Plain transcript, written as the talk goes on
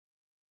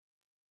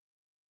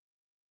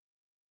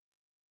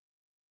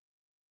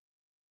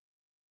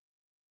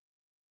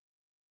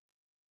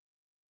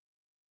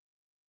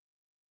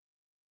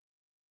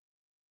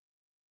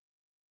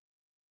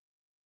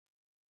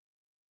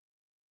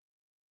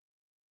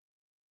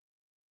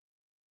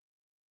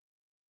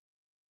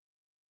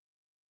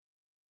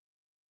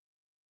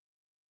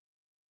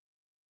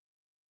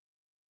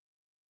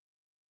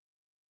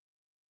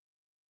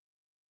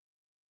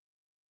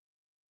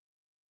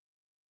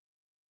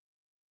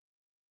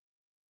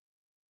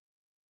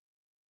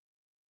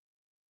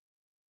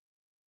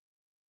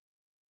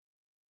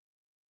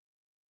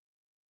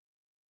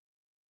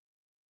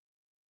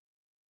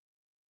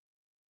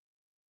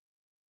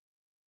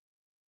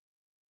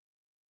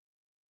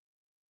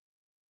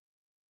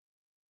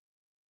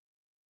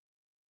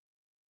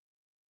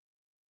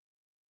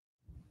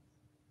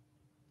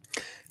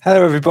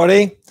Hello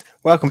everybody,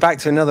 welcome back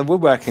to another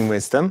Woodworking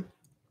Wisdom.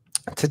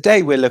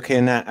 Today we're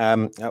looking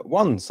at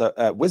wands,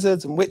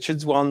 wizards and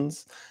witches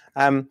wands,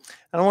 and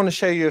I want to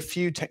show you a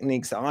few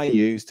techniques that I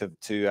use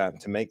to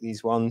make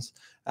these wands,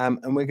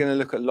 and we're going to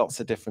look at lots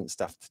of different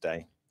stuff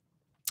today.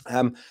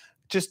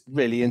 Just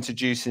really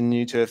introducing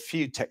you to a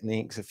few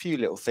techniques, a few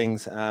little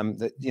things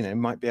that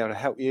might be able to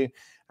help you.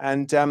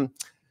 And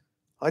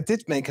I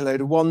did make a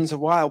load of wands a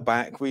while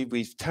back.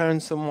 We've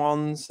turned some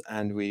wands,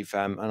 and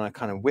and I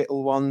kind of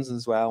whittle wands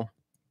as well.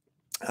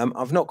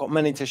 I've not got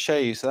many to show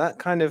you, so that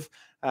kind of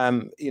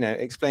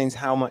explains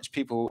how much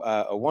people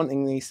are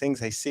wanting these things.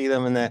 They see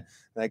them and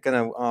they're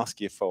going to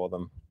ask you for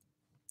them.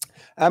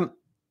 Like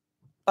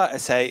I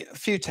say, a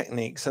few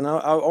techniques, and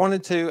I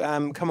wanted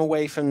to come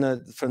away from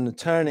the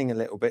turning a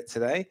little bit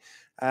today.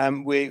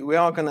 We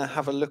are going to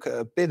have a look at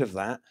a bit of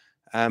that,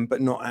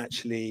 but not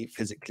actually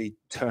physically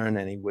turn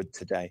any wood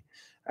today.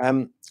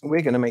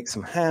 We're going to make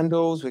some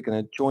handles. We're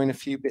going to join a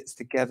few bits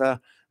together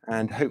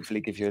and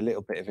hopefully give you a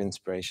little bit of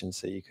inspiration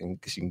so you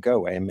can go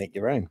away and make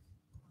your own.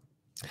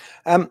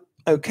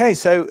 Okay,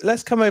 so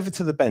let's come over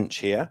to the bench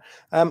here.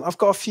 I've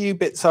got a few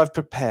bits I've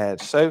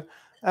prepared. So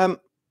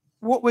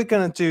what we're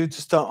going to do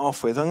to start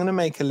off with, I'm going to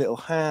make a little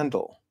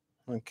handle.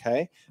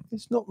 Okay,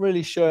 it's not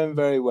really showing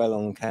very well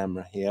on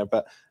camera here,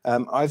 but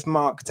I've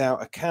marked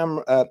out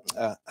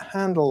a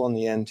handle on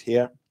the end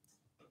here,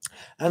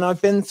 and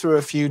I've been through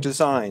a few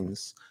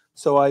designs.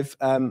 So I've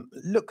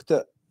looked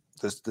at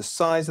the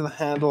size of the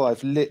handle.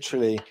 I've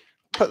literally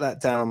put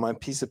that down on my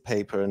piece of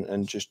paper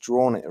and just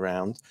drawn it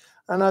around,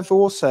 and I've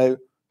also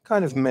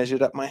kind of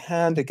measured up my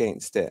hand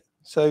against it.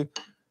 So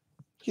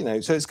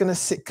so it's going to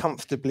sit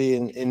comfortably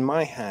in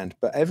my hand,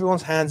 but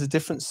everyone's hands are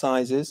different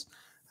sizes.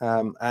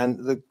 And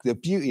the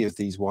beauty of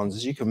these ones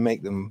is you can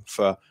make them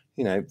for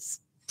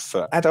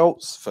for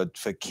adults,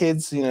 for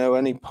kids,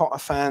 any Potter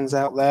fans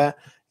out there.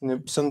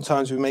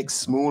 Sometimes we make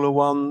smaller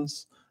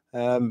ones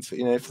for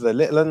the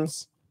little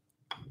ones.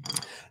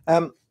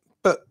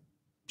 But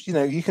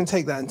you can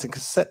take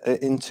that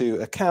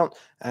into account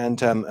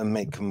and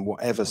make them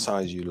whatever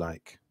size you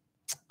like.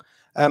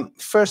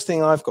 First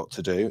thing I've got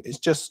to do is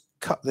just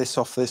cut this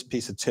off this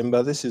piece of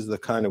timber. This is the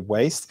kind of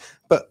waste,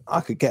 but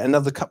I could get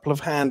another couple of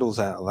handles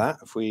out of that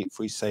if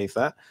we save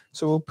that.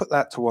 So we'll put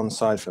that to one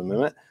side for a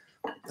minute.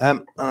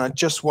 And I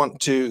just want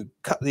to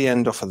cut the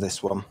end off of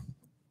this one.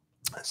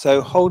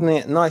 So holding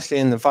it nicely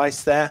in the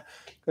vise there,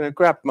 I'm going to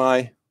grab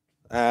my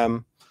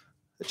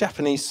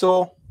Japanese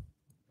saw.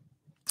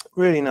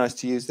 Really nice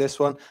to use this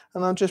one,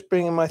 and I'm just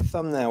bringing my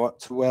thumbnail up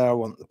to where I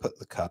want to put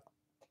the cut.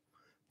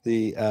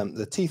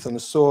 The teeth on the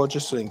saw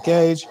just to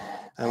engage,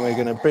 and we're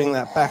going to bring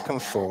that back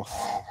and forth.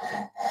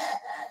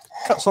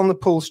 Cuts on the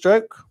pull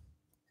stroke,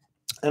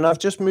 and I've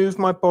just moved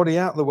my body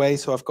out of the way,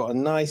 so I've got a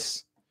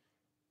nice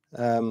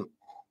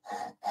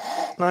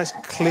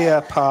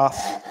clear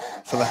path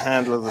for the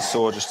handle of the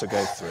saw just to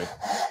go through.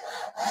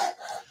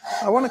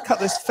 I want to cut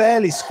this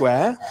fairly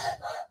square.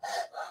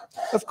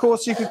 Of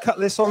course, you could cut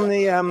this on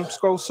the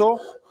scroll saw,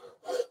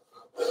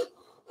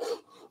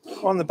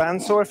 on the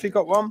bandsaw if you've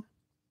got one.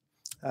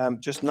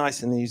 Just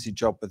nice and easy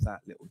job with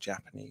that little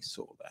Japanese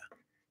saw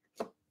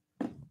there.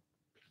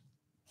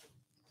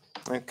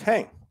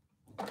 Okay,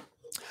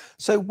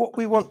 so what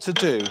we want to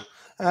do,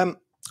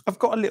 I've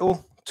got a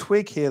little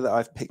twig here that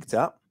I've picked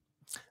up,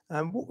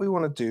 and what we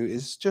want to do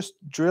is just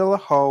drill a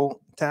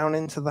hole down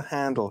into the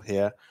handle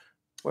here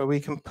where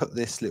we can put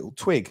this little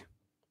twig.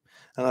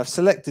 And I've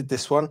selected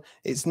this one.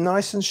 It's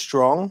nice and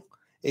strong.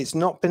 It's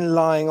not been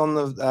lying on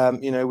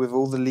the with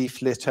all the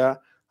leaf litter.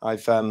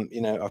 I've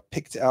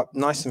picked it up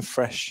nice and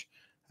fresh,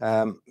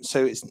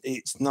 so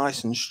it's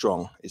nice and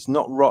strong. It's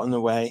not rotten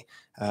away,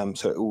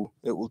 so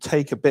it will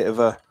take a bit of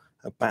a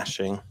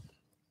bashing.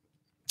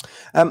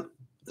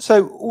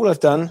 So all I've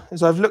done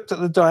is I've looked at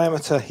the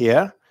diameter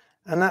here,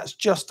 and that's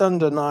just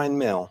under 9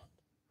 mil.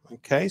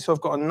 Okay, so I've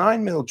got a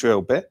 9 mil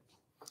drill bit.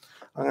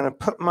 I'm going to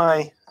put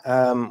my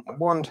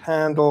wand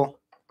handle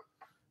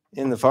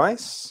in the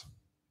vise,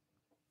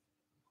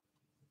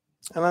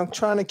 and I'm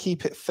trying to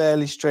keep it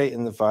fairly straight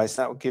in the vise.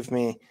 That will give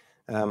me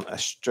a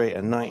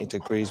straight 90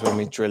 degrees when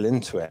we drill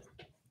into it.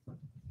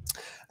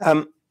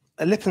 A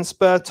lip and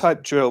spur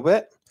type drill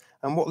bit,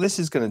 and what this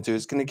is going to do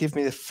is going to give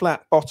me the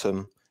flat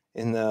bottom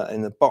in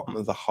the bottom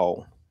of the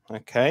hole.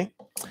 Okay,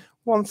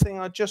 one thing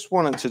I just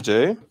wanted to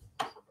do,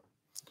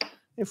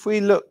 if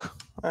we look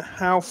at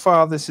how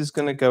far this is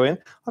going to go in,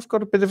 I've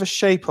got a bit of a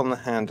shape on the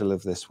handle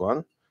of this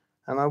one,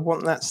 and I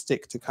want that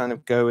stick to kind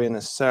of go in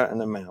a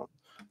certain amount.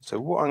 So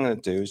what I'm going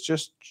to do is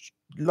just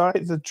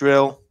light the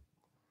drill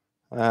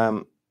down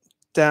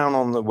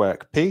on the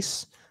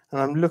workpiece,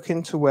 and I'm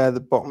looking to where the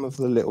bottom of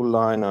the little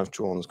line I've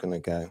drawn is going to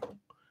go.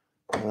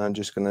 And I'm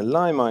just going to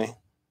lie my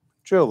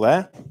drill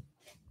there.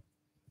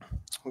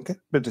 I'll get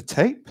a bit of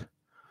tape.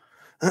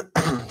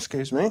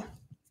 Excuse me.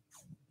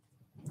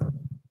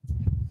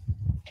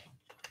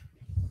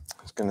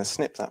 Just going to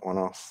snip that one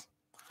off.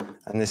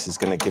 And this is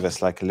going to give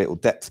us like a little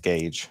depth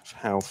gauge of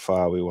how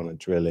far we want to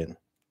drill in.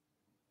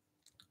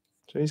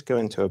 So he's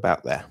going to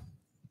about there.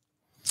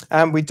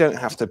 And we don't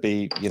have to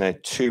be, you know,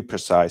 too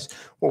precise.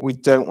 What we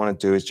don't want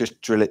to do is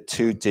just drill it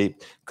too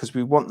deep, because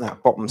we want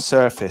that bottom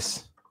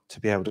surface to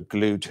be able to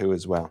glue to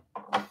as well.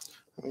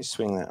 Let me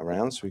swing that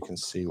around so we can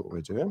see what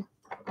we're doing.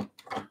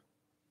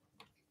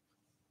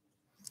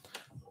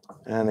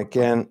 And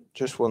again,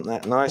 just want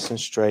that nice and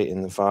straight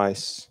in the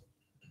vise.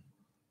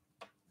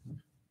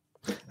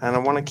 And I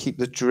want to keep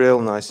the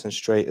drill nice and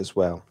straight as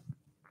well.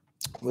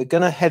 We're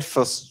going to head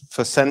for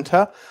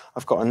center.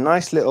 I've got a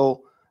nice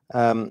little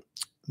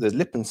the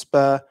lip and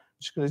spur.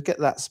 Just going to get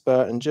that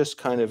spur and just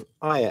kind of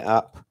eye it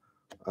up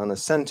on a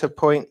center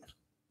point,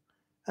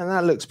 and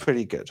that looks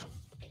pretty good.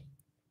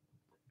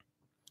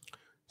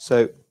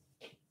 So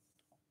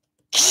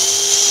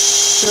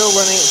still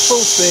running at full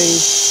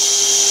speed,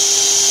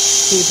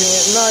 keeping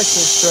it nice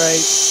and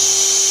straight.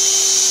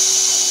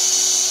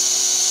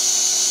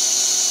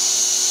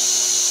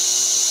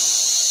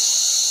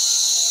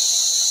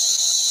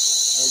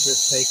 I'm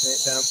just taking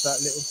it down to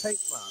that little tape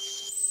mark.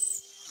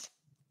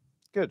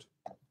 Good.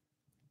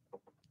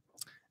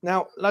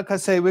 Now, like I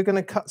say, we're going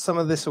to cut some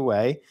of this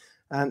away,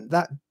 and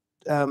that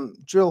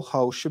drill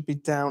hole should be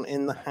down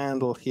in the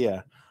handle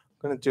here.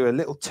 I'm going to do a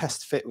little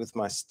test fit with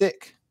my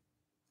stick,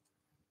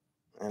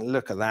 and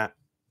look at that.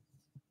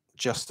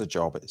 Just the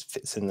job. It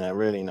fits in there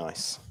really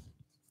nice.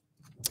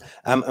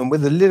 And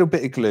with a little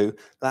bit of glue,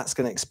 that's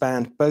going to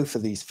expand both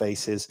of these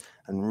faces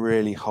and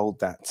really hold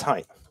that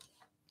tight.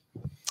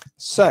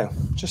 So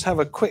just have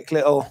a quick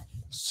little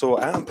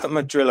sort out, put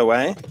my drill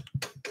away,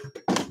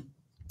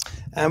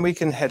 and we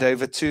can head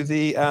over to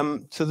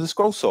the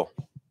scroll saw.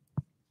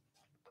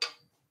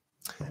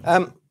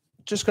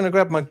 Just going to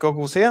grab my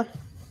goggles here,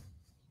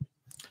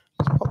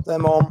 pop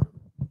them on,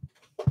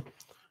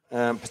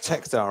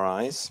 protect our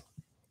eyes.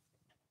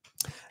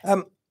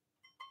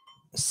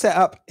 Set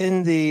up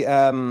in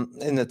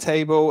the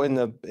table in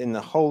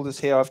the holders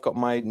here, I've got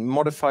my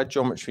modified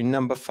geometry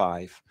number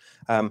 5.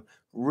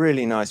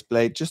 Really nice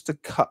blade just to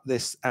cut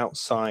this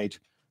outside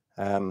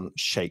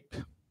shape.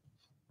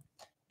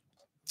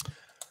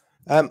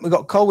 We've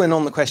got Colwyn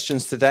on the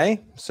questions today,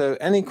 so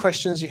any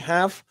questions you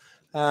have,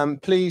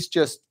 please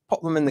just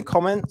pop them in the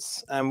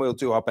comments and we'll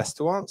do our best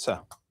to answer.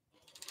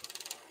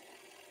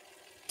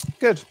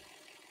 Good.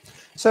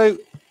 So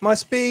my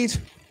speed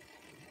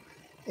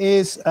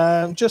is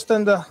just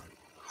under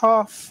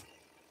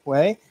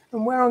halfway,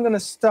 and where I'm going to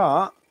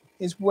start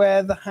is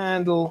where the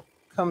handle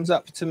comes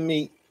up to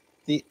meet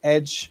the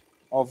edge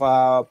of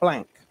our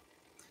blank,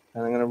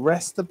 and I'm going to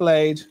rest the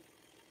blade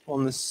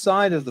on the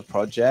side of the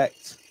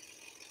project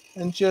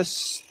and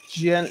just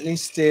gently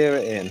steer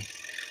it in.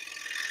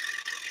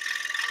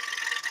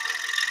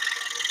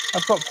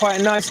 I've got quite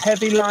a nice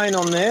heavy line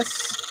on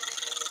this.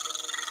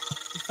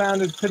 I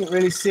found I couldn't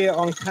really see it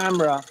on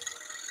camera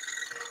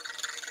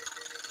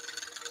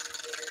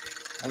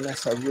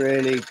unless I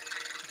really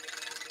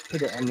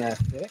put it on there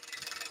thick.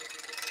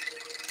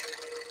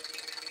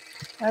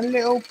 And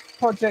little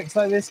projects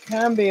like this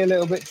can be a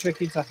little bit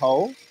tricky to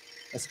hold,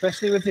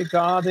 especially with your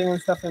guarding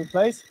and stuff in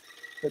place,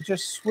 but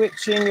just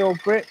switching your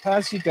grip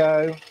as you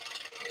go,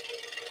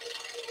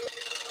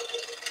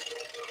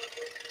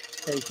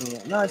 taking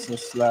it nice and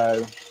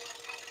slow,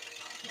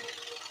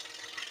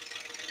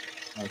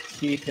 and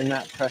keeping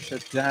that pressure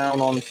down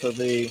onto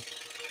the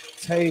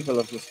table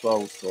of the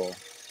scroll saw.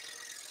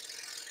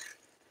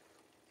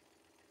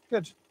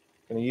 Good.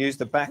 I'm going to use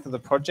the back of the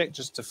project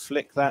just to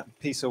flick that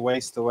piece of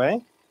waste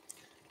away.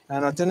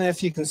 And I don't know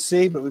if you can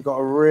see, but we've got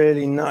a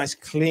really nice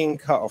clean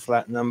cut off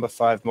that number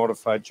 5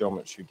 modified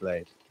geometry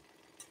blade.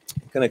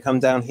 I'm going to come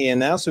down here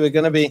now. So we're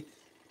going to be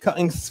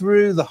cutting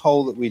through the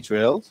hole that we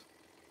drilled.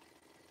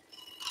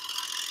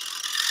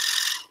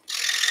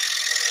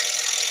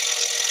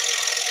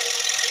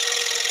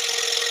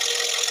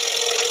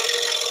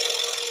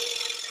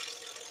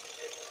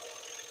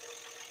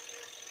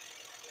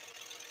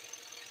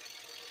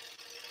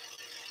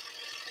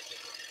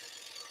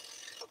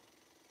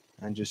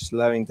 And just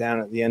slowing down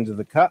at the end of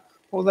the cut.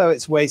 Although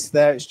it's waste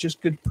there, it's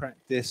just good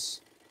practice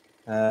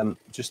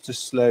just to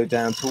slow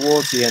down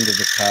towards the end of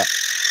the cut.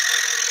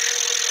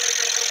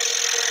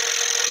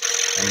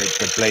 And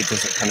the blade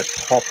doesn't kind of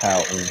pop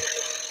out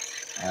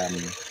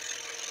and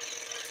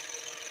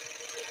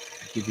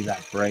give you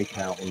that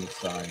breakout on the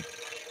side.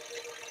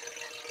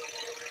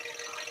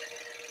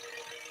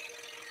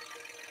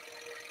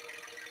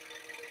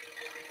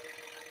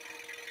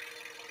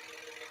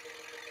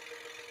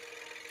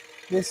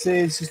 This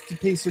is just a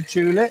piece of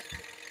tulip,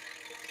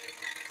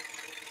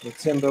 the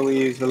timber we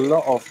use a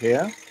lot of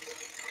here.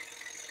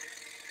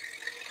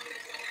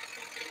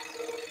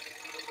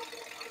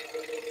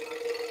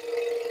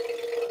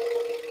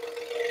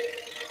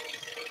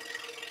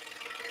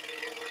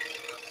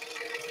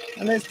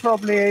 And it's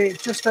probably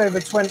just over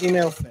 20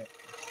 mil thick.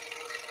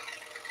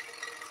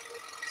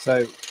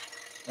 So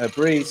a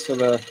breeze for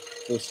the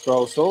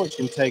scroll saw, which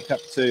can take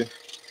up to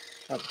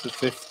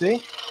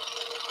 50.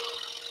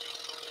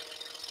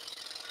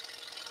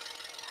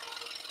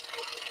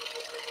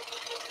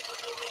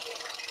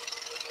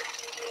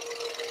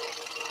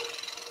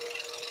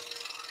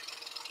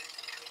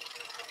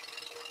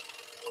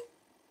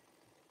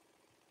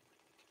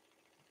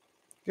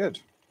 Good.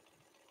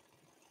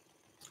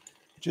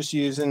 Just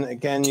using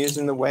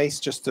the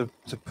waste just to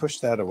push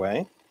that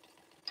away.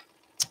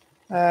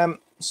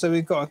 So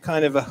we've got a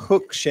kind of a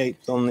hook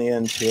shaped on the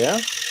end here.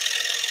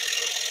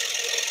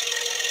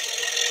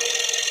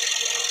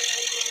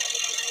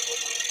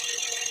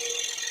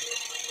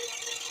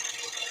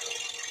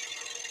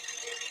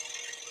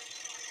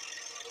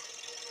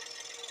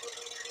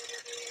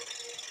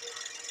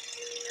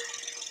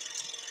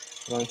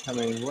 So I'm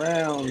coming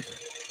round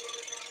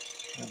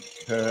that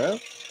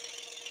curve,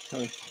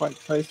 coming quite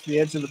close to the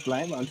edge of the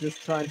blank, but I'm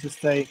just trying to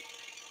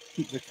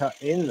keep the cut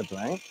in the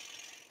blank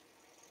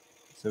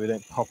so we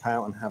don't pop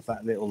out and have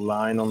that little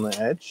line on the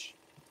edge.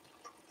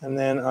 And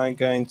then I'm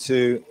going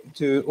to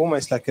do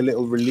almost like a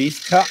little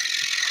relief cut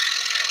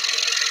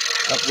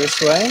up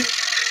this way.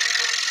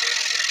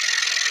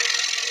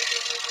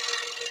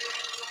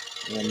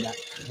 And then that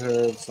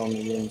curves on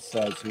the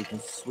inside, so we can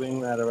swing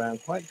that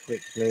around quite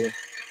quickly.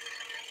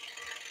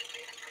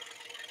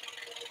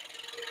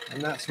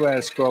 And that's where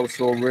a scroll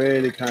saw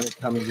really kind of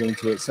comes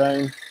into its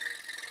own,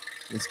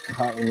 is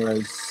cutting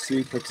those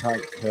super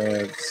tight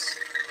curves.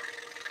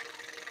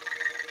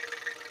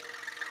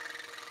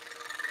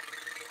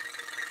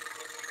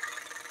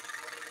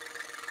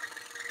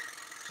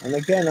 And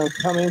again, I'm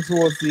coming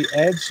towards the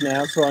edge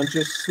now, so I'm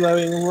just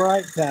slowing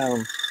right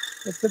down.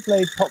 If the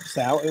blade pops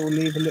out, it will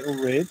leave a little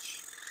ridge.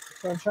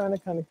 So I'm trying to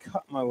kind of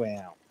cut my way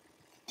out.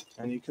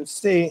 And you can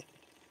see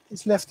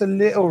it's left a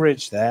little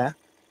ridge there,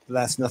 but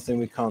that's nothing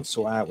we can't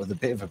sort out with a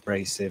bit of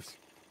abrasive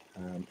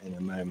in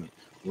a moment.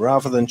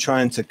 Rather than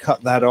trying to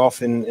cut that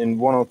off in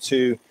one or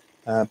two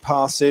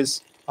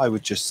passes, I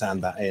would just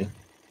sand that in.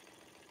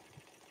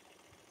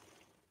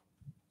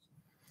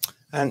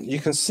 And you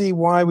can see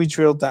why we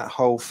drilled that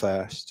hole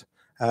first.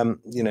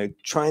 You know,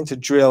 trying to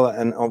drill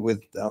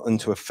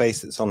into a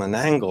face that's on an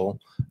angle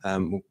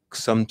will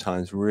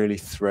sometimes really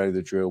throw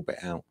the drill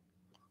bit out.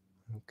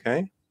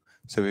 Okay,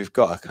 so we've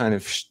got a kind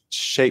of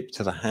shape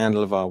to the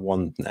handle of our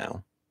wand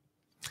now.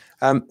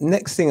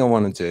 Next thing I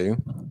want to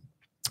do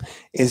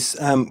is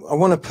I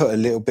want to put a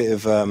little bit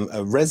of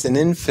a resin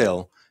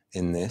infill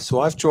in this.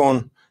 So I've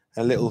drawn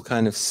a little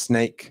kind of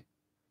snake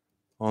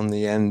on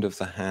the end of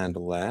the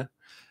handle there.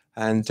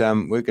 And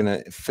we're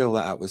going to fill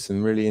that up with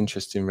some really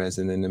interesting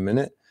resin in a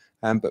minute.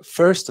 But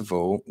first of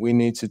all, we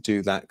need to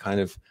do that kind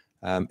of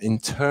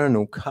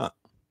internal cut.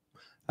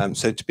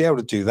 So to be able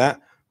to do that,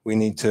 we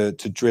need to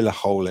drill a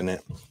hole in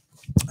it.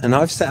 And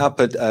I've set up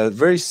a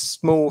very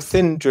small,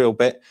 thin drill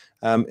bit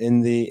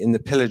in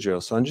the pillar drill.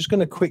 So I'm just going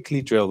to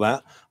quickly drill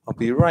that. I'll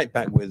be right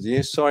back with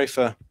you. Sorry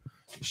for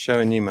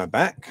showing you my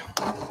back.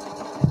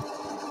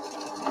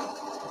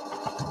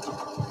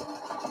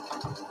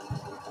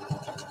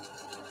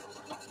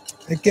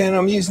 Again,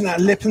 I'm using that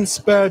lip and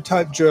spur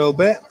type drill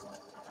bit.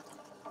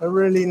 A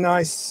really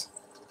nice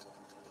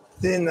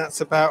thin,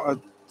 that's about a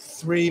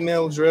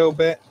 3mm drill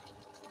bit.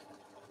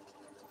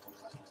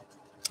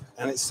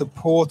 And it's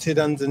supported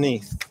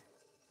underneath.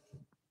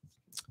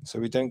 So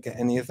we don't get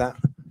any of that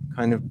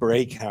kind of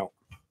breakout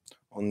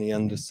on the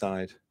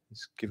underside.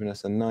 It's giving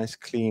us a nice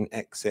clean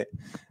exit.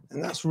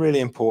 And that's really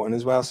important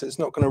as well. So it's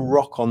not going to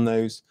rock on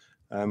those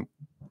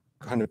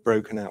kind of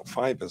broken out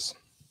fibers.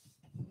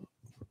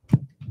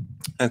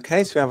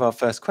 Okay, so we have our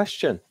first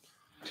question.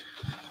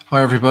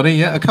 Hi, everybody.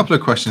 Yeah, a couple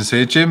of questions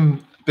here.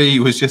 Jim B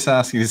was just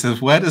asking, he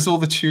says, where does all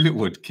the tulip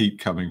wood keep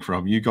coming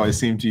from? You guys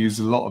seem to use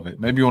a lot of it.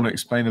 Maybe you want to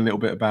explain a little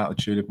bit about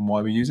the tulip and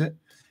why we use it?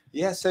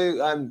 Yeah,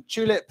 so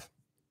tulip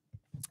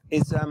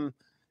is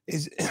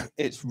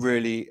it's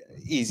really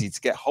easy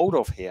to get hold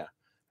of here.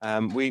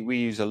 We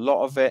use a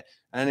lot of it,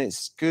 and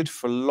it's good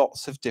for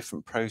lots of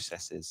different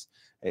processes.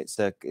 It's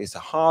a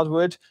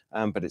hardwood,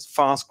 but it's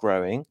fast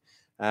growing.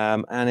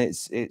 And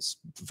it's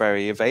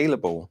very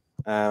available.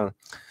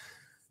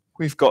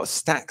 We've got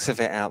stacks of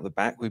it out the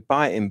back. We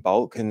buy it in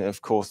bulk, and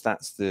of course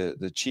that's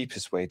the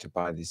cheapest way to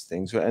buy these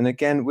things. And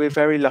again, we're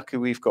very lucky.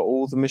 We've got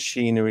all the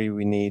machinery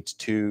we need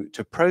to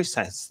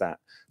process that.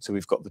 So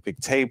we've got the big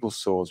table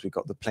saws, we've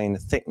got the planer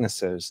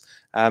thicknessers.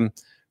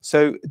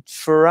 So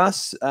for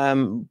us,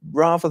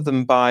 rather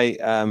than buy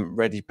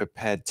ready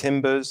prepared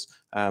timbers,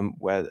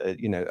 where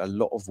you know, a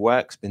lot of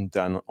work's been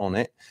done on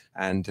it,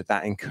 and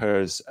that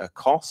incurs a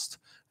cost,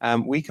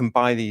 we can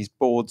buy these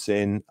boards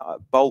in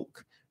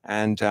bulk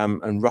and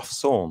rough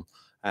sawn.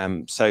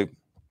 So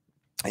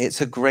it's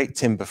a great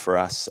timber for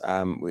us.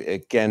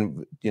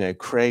 Again, you know,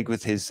 Craig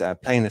with his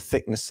planer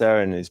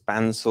thicknesser and his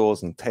band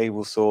saws and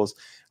table saws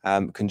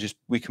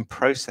we can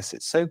process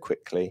it so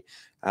quickly,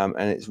 and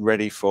it's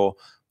ready for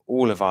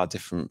all our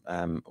different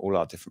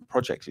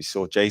projects. We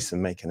saw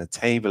Jason making a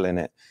table in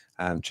it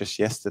just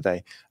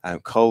yesterday.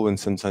 Colwyn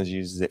sometimes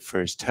uses it for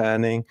his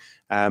turning.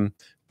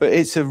 But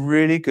it's a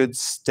really good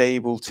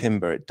stable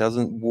timber. It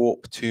doesn't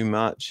warp too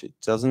much. It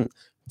doesn't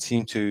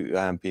seem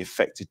to be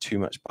affected too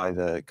much by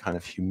the kind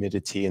of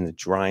humidity and the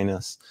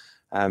dryness.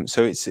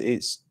 So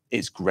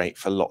it's great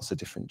for lots of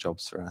different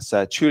jobs for us.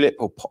 Tulip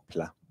or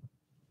poplar?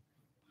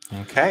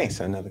 Okay,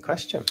 so another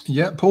question.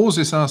 Yeah, Paul's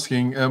just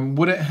asking,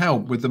 would it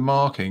help with the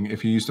marking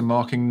if you used a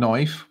marking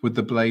knife? Would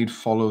the blade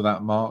follow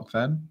that mark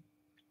then?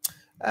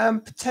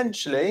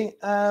 Potentially.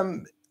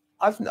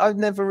 I've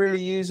never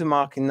really used a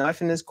marking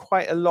knife, and there's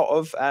quite a lot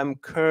of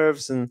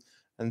curves and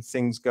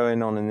things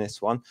going on in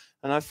this one.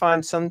 And I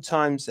find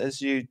sometimes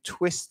as you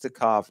twist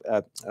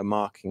a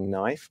marking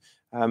knife,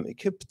 it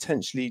could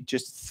potentially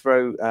just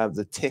throw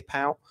the tip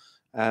out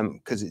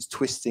because it's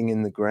twisting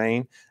in the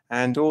grain,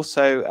 and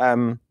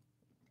also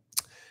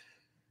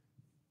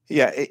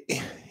yeah,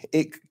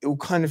 it will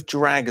kind of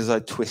drag as I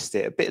twist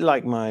it, a bit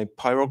like my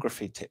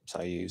pyrography tips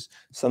I use.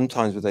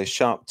 Sometimes with those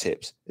sharp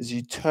tips, as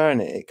you turn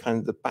it, it kind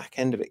of the back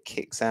end of it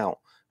kicks out,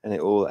 and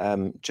it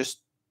will just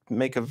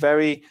make a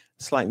very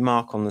slight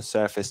mark on the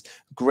surface.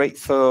 Great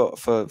for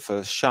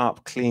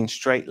sharp, clean,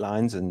 straight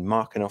lines and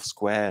marking off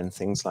square and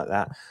things like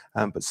that.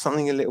 But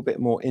something a little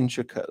bit more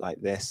intricate like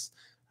this,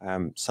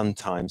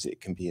 sometimes it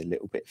can be a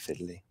little bit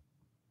fiddly.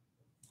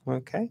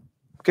 Okay,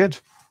 good.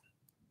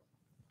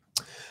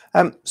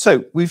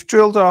 So we've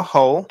drilled our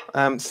hole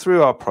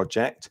through our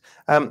project.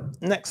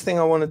 Next thing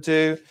I want to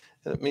do,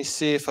 let me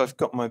see if I've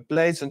got my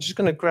blades. I'm just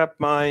going to grab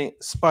my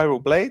spiral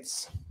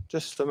blades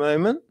just a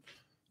moment.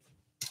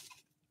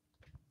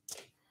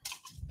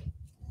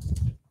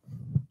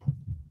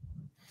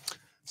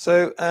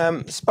 So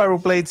spiral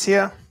blades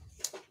here.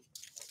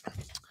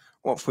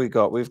 What have we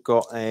got? We've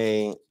got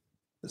a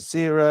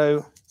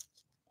 0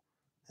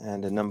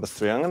 and a number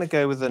 3. I'm going to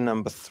go with a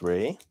number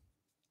 3.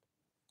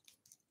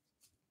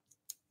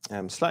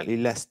 Slightly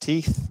less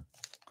teeth,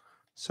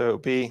 so it'll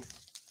be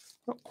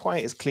not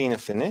quite as clean a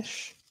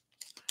finish,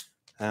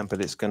 but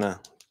it's going to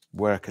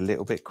work a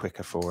little bit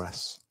quicker for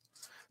us.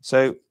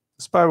 So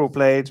spiral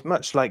blade,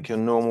 much like your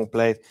normal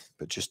blade,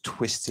 but just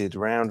twisted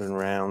round and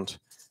round,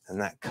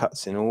 and that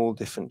cuts in all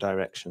different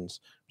directions,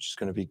 which is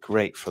going to be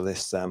great for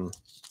this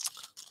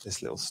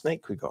this little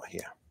snake we got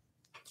here.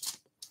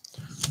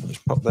 I'll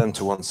just pop them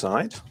to one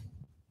side.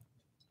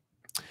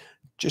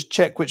 Just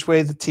check which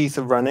way the teeth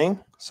are running,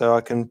 so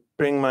I can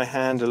bring my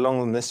hand along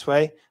them this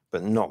way,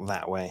 but not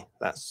that way.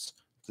 That's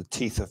the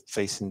teeth are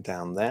facing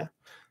down there.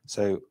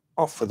 So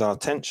off with our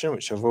tension,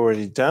 which I've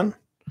already done,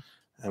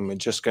 and we're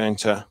just going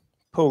to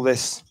pull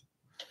this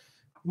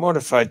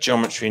modified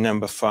geometry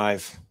number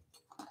 5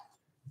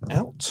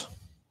 out.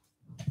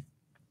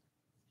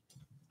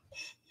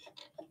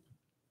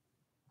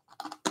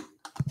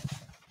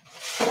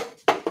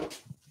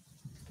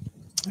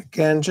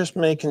 Again, just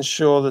making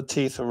sure the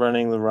teeth are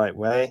running the right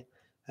way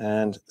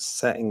and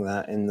setting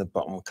that in the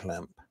bottom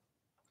clamp.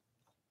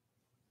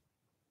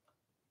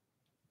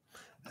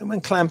 And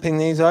when clamping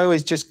these, I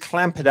always just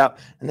clamp it up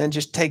and then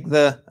just take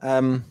the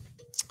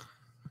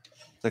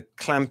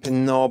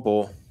clamping knob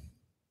or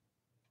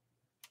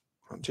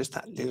just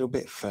that little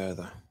bit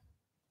further,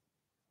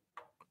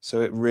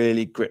 so it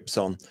really grips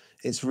on.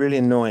 It's really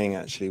annoying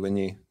actually when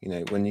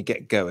when you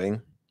get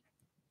going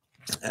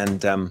and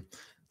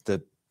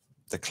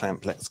the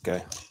clamp lets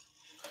go,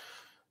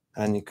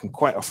 and you can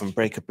quite often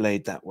break a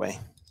blade that way.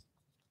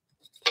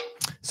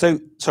 So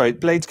sorry,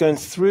 blade's going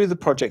through the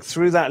project,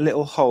 through that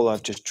little hole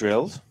I've just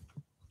drilled,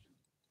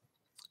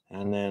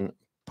 and then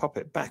pop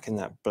it back in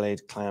that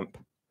blade clamp,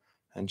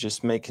 and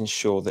just making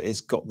sure that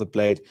it's got the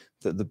blade,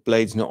 that the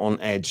blade's not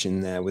on edge in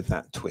there with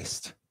that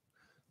twist.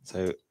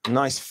 So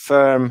nice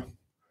firm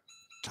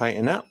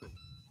tighten up,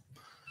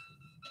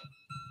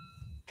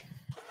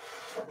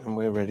 and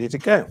we're ready to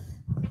go.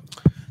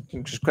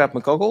 Just grab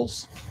my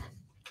goggles.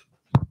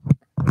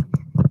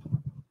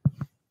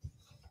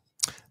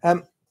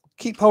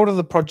 Keep hold of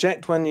the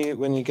project when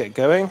you get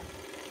going,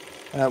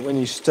 when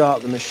you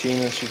start the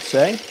machine, I should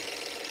say.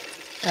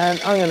 And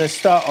I'm going to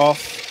start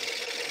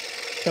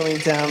off coming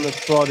down the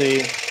body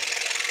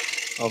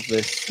of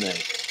this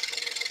snake.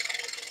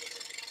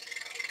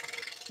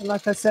 And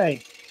like I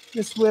say,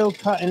 this will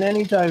cut in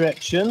any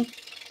direction,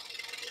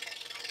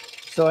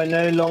 so I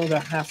no longer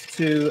have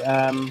to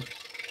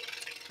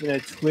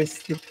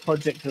twist the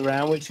project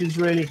around, which is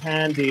really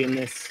handy in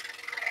this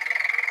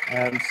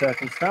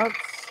circumstance.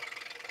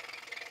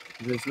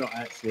 There's not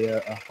actually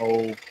a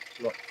whole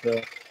lot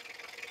to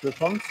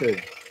grip onto.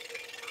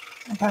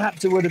 And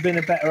perhaps it would have been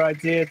a better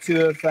idea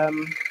to have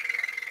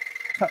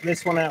cut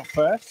this one out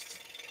first,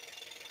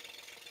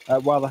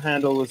 while the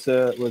handle was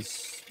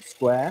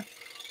square.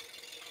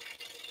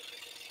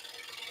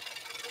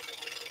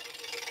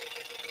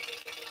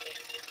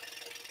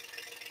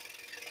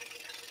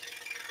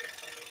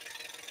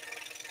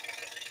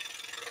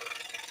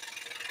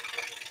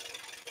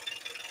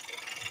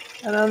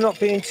 And I'm not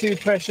being too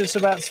precious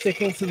about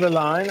sticking to the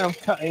line. I'm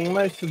cutting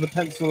most of the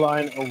pencil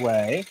line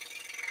away.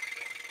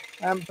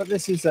 But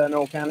this is an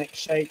organic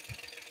shape.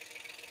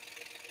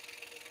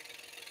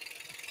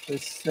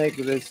 This snake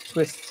with its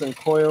twists and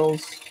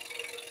coils.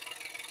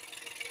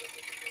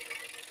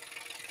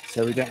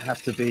 So we don't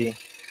have to be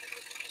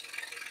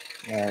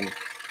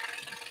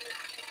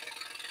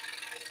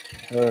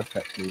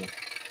perfectly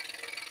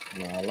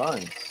on our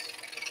lines.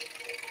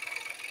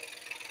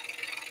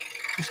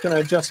 Just going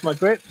to adjust my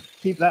grip,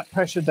 keep that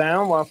pressure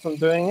down whilst I'm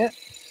doing it.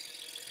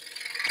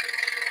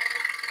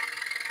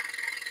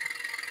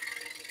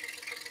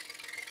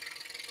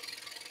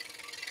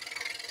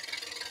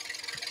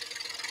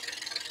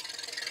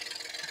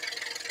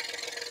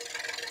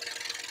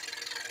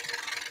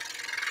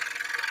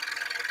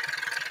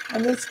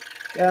 And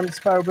this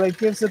spiral blade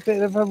gives a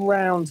bit of a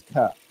round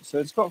cut. So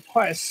it's got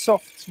quite a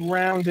soft,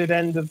 rounded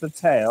end of the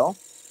tail.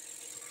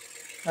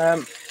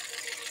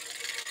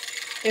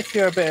 If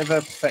you're a bit of a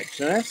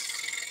perfectionist,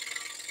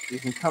 you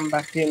can come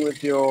back in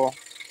with your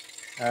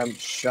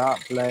sharp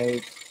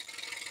blade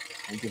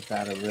and give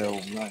that a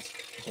real nice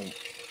kink.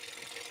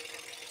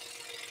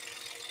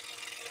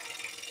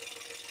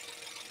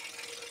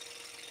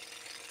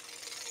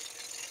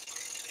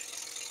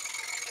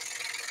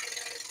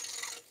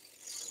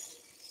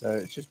 So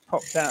it's just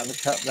popped out of the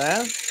cut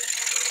there.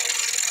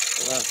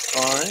 So that's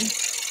fine.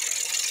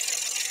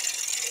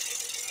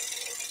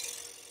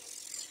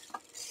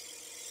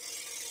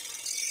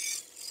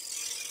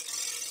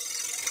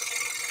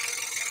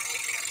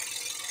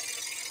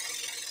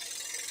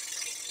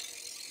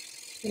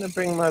 I'm going to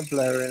bring my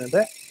blower in a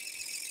bit.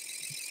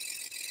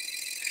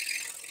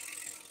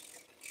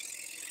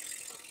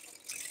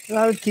 And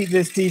I would keep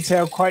this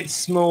detail quite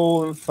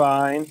small and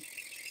fine.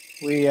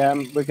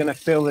 We're going to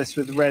fill this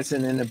with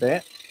resin in a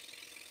bit.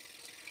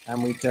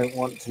 And we don't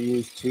want to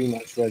use too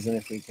much resin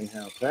if we can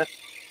help it.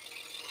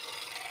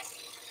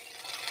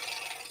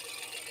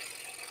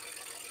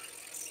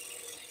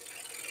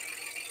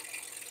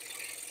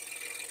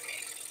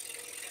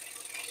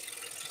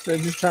 So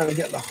just trying to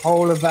get the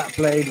whole of that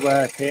blade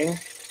working.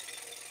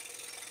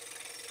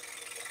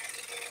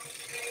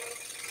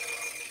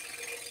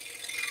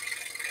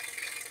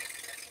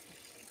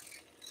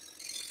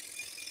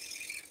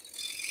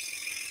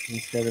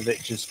 Instead of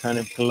it just kind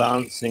of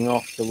glancing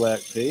off the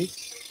workpiece.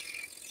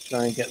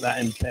 Try and get that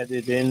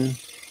embedded in.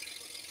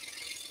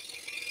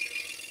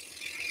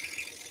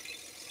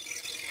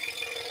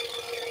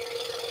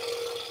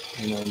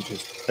 And then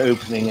just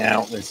opening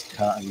out this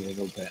cut a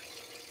little bit.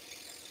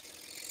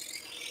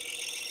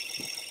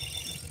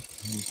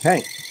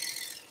 Okay.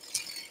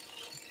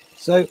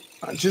 So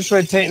I'm just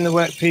rotating the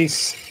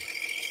workpiece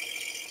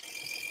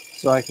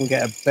so I can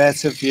get a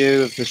better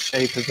view of the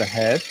shape of the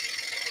head.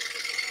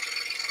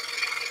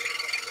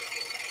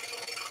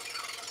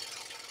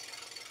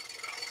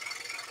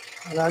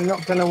 And I'm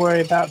not going to worry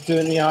about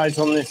doing the eyes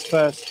on this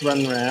first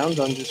run round.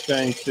 I'm just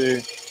going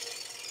to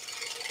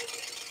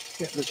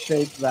get the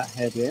shape of that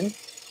head in.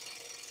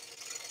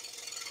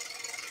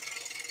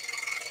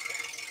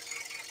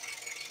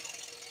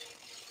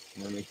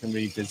 And then we can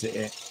revisit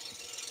it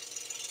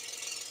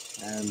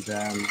and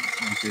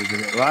do the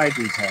little eye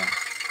detail.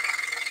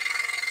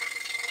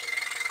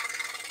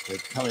 So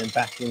coming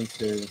back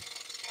into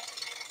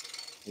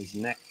his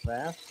neck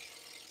there.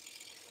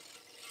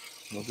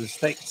 Well, do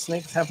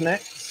snakes have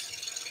necks?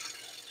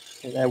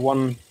 I think they're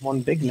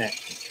one big neck.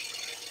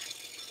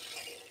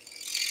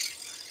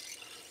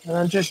 And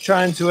I'm just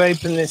trying to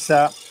open this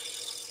up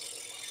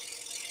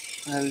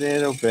a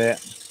little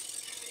bit.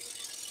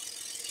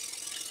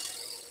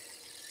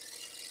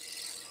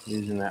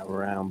 Using that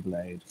round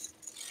blade.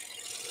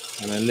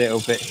 And a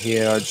little bit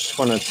here, I just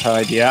want to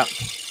tidy up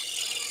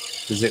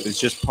because it was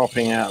just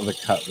popping out of the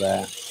cut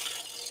there.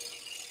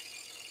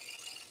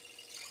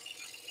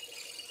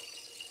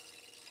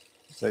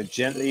 So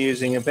gently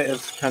using a bit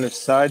of kind of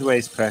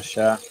sideways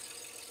pressure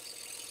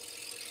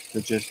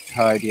to just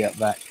tidy up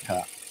that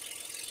cut.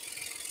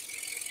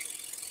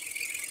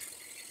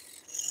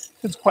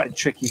 It's quite a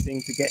tricky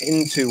thing to get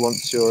into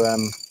once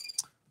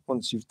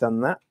you've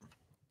done that.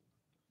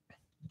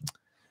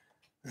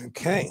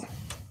 Okay,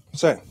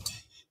 so,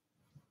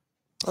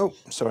 oh,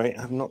 sorry,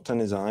 I've not done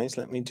his eyes.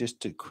 Let me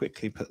just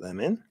quickly put them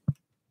in.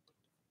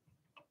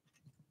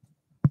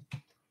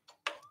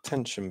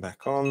 Tension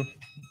back on.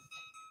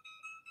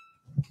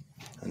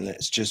 And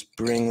let's just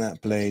bring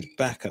that blade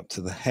back up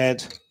to the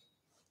head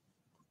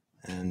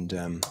and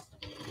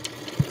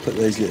put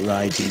those little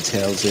eye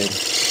details in.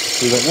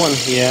 So we've got one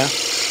here.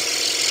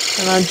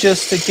 And I'm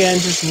just, again,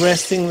 just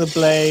resting the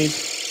blade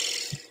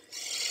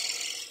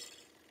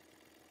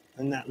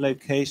in that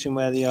location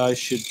where the eye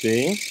should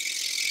be.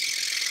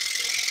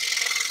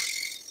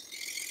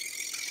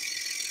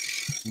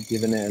 And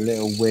giving it a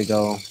little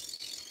wiggle,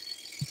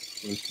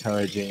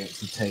 encouraging it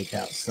to take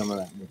out some of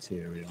that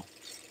material.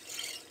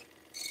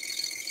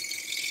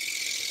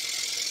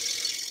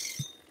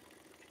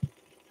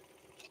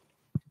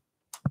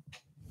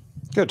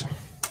 Good.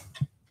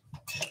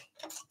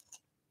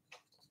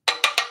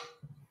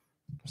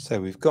 So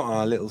we've got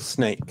our little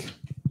snake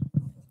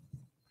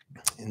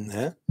in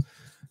there.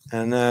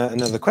 And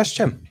another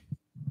question.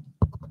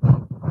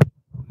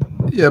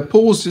 Yeah,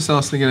 Paul's just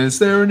asking again, is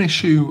there an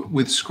issue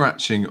with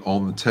scratching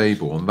on the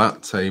table, on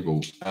that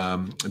table?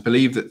 I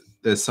believe that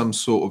there's some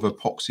sort of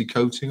epoxy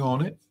coating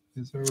on it.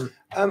 Is there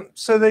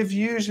so they've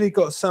usually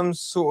got some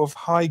sort of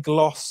high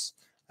gloss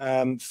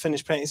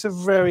finish paint. It's a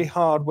very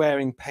hard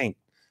wearing paint,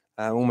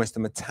 almost a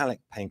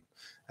metallic paint.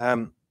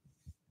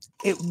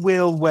 It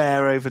will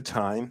wear over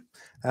time.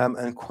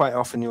 And quite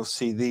often you'll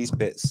see these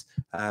bits,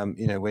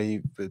 you know, where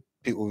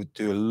people who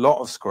do a lot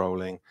of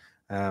scrolling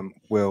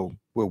will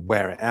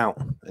wear it out,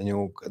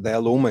 and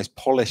they'll almost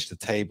polish the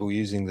table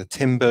using the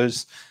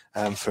timbers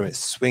for it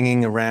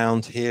swinging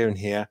around here and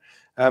here.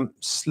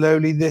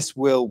 Slowly this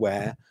will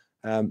wear,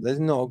 There's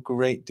not a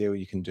great deal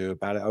you can do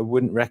about it. I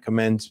wouldn't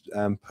recommend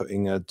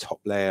putting a top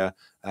layer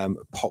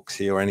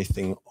epoxy or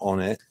anything on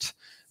it,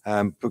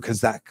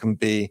 because that can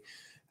be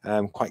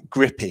quite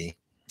grippy,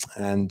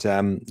 and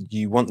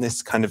you want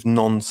this kind of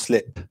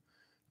non-slip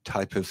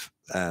type of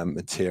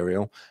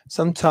material.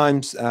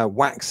 Sometimes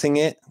waxing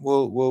it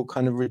will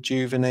kind of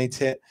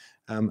rejuvenate it.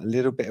 A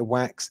little bit of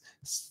wax.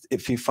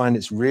 If you find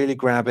it's really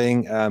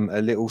grabbing,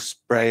 a little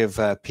spray of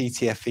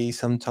PTFE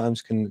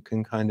sometimes can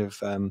kind of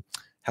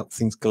help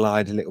things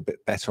glide a little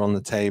bit better on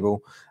the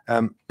table.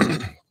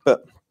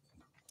 But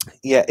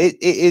yeah,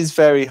 it is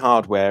very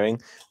hard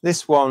wearing.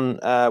 This one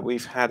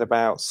we've had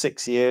about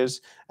 6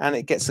 years, and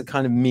it gets a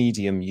kind of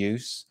medium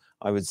use.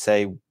 I would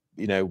say,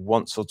 you know,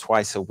 once or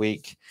twice a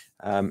week.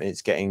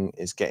 It's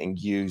getting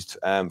used,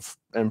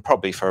 and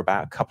probably for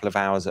about a couple of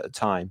hours at a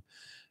time.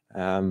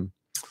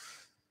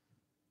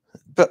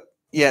 But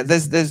yeah,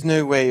 there's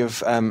no way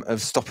of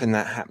stopping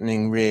that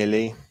happening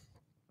really.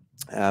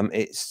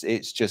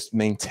 It's just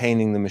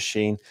maintaining the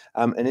machine,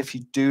 and if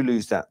you do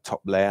lose that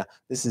top layer,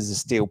 this is a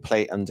steel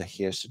plate under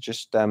here, so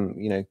just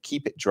you know,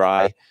 keep it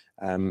dry.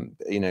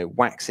 You know,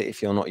 wax it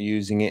if you're not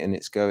using it and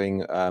it's going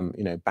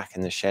you know, back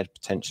in the shed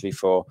potentially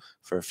for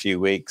a few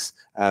weeks.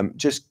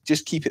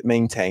 Just keep it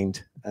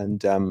maintained, and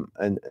don't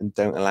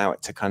allow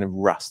it to kind of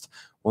rust.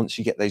 Once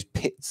you get those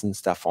pits and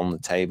stuff on the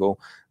table,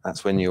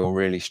 that's when you'll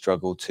really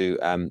struggle to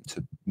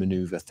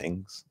maneuver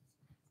things.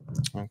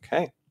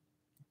 Okay.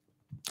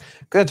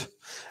 Good.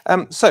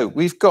 So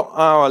we've got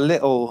our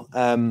little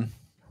handle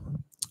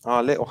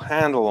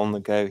on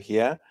the go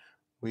here.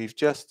 We've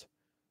just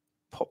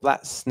popped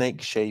that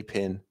snake shape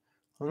in.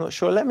 I'm not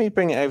sure. Let me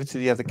bring it over to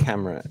the other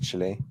camera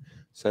actually.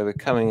 So we're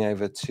coming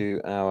over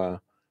to our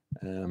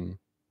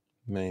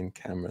main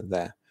camera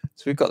there.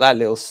 So we've got that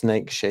little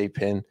snake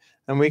shape in,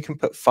 and we can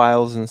put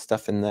files and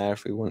stuff in there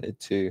if we wanted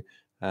to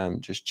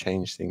just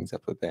change things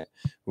up a bit.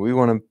 We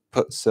want to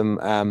put some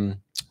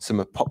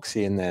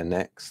epoxy in there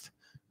next.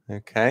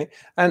 Okay,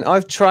 and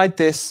I've tried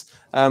this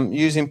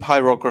using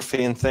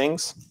pyrography and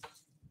things.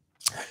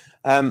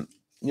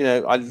 You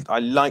know, I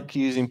like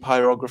using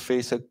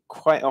pyrography, so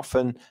quite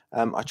often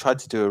I tried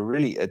to do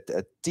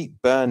a deep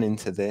burn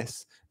into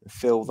this and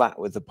fill that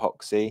with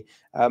epoxy.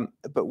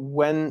 But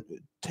when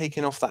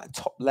taking off that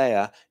top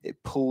layer,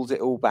 it pulls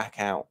it all back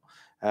out.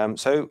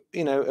 So,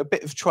 you know, a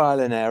bit of trial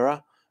and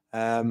error.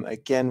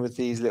 Again, with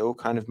these little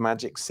kind of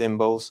magic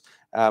symbols,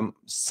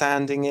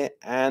 sanding it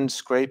and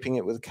scraping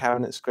it with a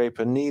cabinet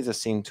scraper, neither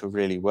seem to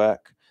really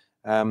work.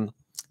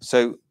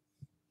 So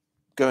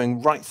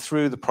going right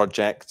through the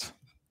project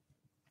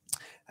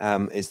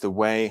is the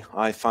way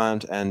I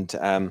found, and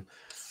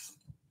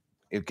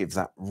it gives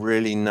that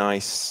really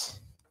nice,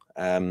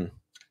 you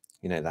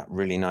know, that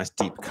really nice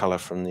deep color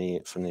from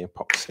the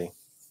epoxy.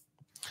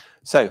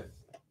 So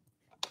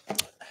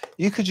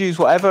you could use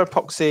whatever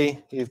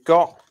epoxy you've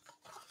got.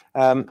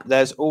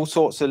 There's all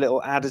sorts of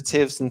little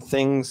additives and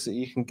things that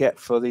you can get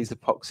for these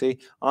epoxy.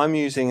 I'm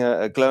using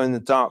a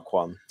glow-in-the-dark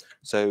one,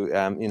 so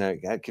you know,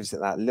 it gives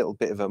it that little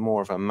bit of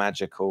more of a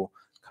magical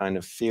kind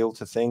of feel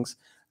to things.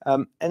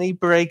 Any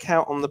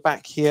breakout on the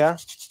back here,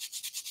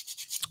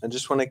 I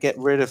just want to get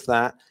rid of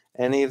that.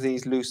 Any of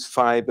these loose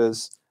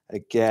fibers,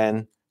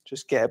 again,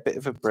 just get a bit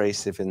of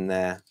abrasive in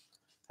there,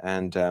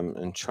 and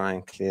try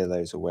and clear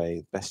those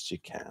away best you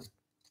can.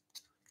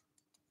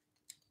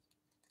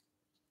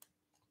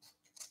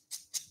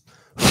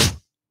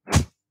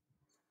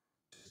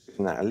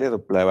 That a little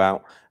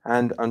blowout,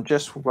 and I'm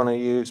just going to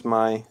use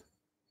my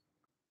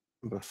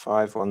number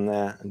 5 on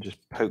there and just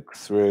poke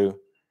through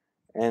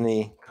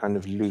any kind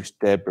of loose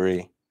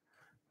debris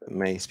that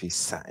may be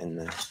sat in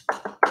there.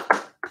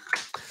 I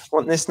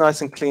want this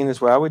nice and clean as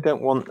well. We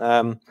don't want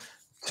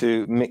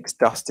to mix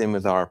dust in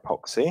with our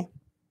epoxy.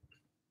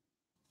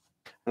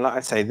 And like I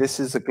say, this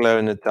is a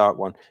glow-in-the-dark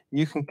one.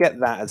 You can get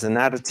that as an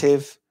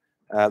additive.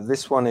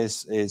 This one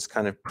is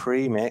kind of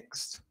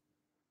pre-mixed,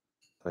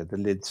 so the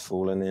lid's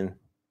fallen in.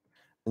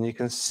 And you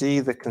can see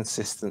the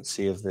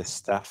consistency of this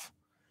stuff.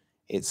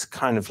 It's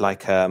kind of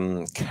like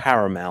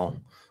caramel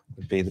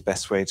would be the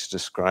best way to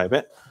describe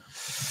it.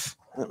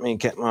 Let me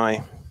get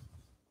my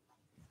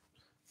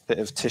bit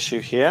of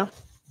tissue here.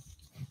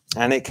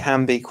 And it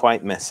can be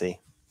quite messy.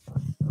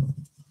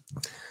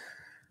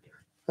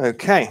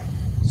 Okay,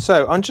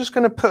 so I'm just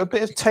going to put a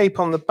bit of tape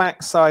on the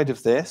back side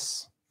of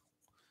this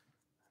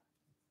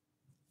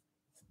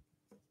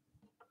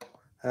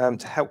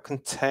to help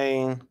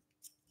contain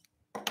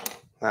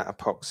that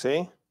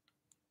epoxy.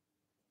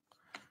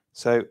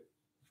 So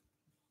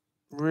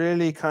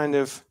really kind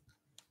of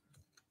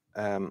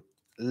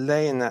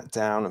laying that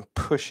down and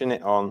pushing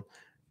it on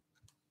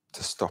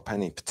to stop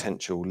any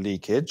potential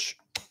leakage.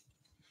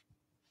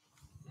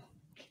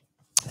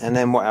 And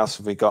then what else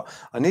have we got?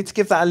 I need to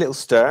give that a little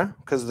stir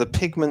because the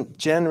pigment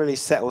generally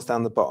settles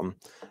down the bottom.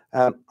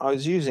 I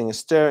was using a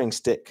stirring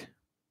stick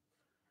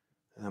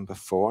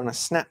before, and I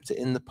snapped it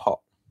in the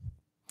pot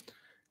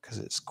because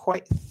it's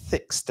quite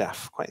thick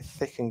stuff, quite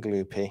thick and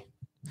gloopy.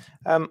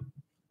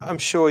 I'm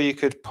sure you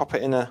could pop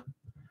it in a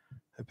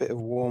bit of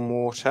warm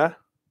water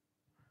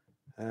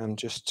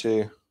just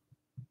to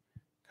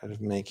kind of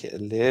make it a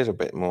little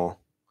bit more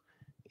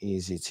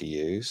easy to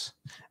use.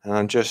 And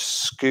I'm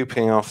just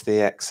scooping off the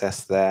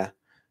excess there.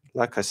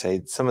 Like I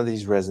say, some of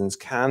these resins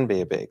can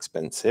be a bit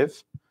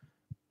expensive,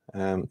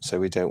 so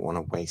we don't want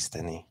to waste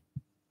any.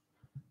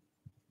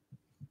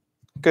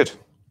 Good.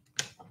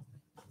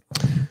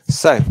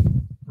 So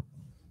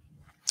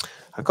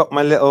I've got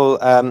my little,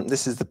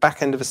 this is the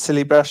back end of a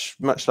silly brush,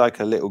 much like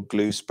a little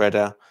glue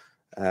spreader.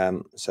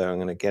 So I'm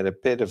going to get a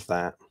bit of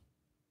that.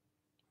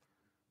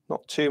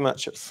 Not too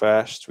much at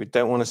first. We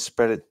don't want to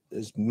spread it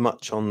as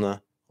much on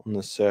the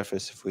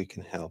surface if we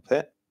can help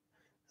it.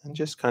 And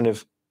just kind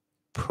of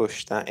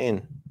push that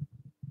in.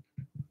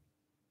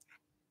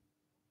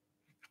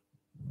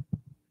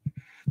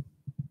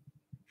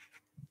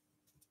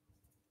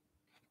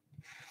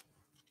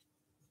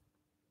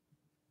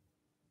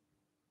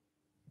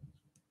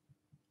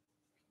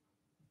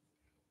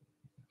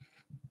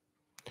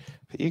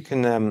 But you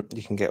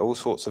can get all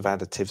sorts of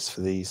additives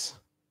for these.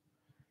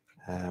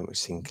 We've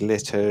seen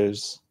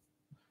glitters.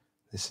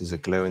 This is a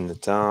glow in the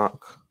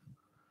dark.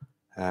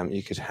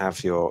 You could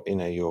have your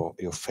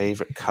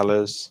favorite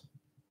colors.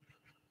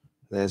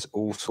 There's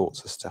all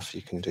sorts of stuff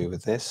you can do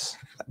with this.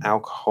 The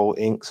alcohol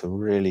inks are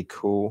really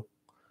cool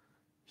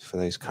for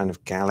those kind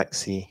of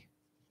galaxy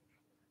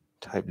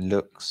type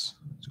looks.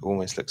 It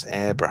almost looks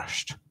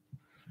airbrushed,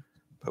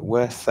 but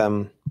worth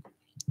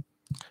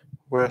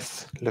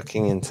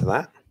looking into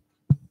that.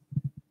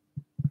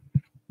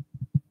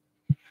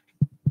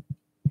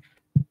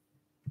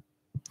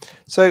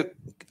 So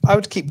I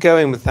would keep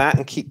going with that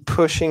and keep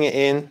pushing it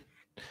in.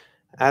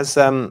 As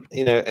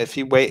if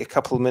you wait a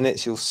couple of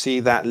minutes, you'll see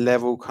that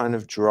level kind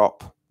of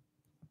drop.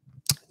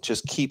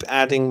 Just keep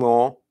adding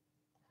more.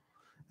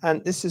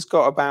 And this has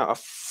got about a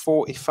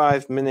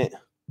 45-minute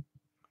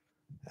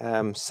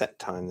set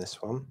time,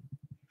 this one.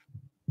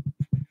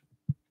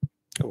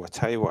 Oh, I'll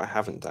tell you what I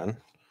haven't done.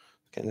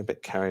 Getting a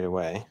bit carried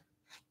away.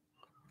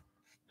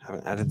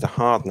 Haven't added the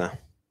hardener.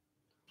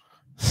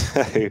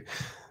 So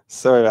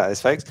sorry about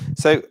this, folks.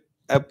 So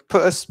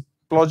put a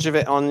splodge of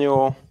it on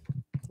your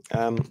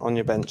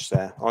bench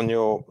there, on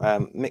your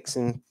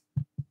mixing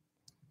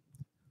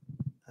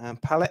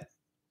palette.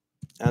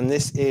 And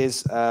this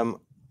is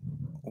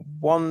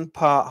 1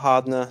 part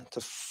hardener to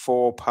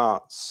 4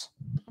 parts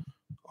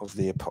of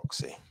the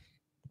epoxy.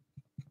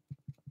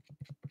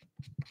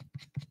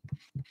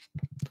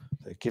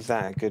 So give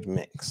that a good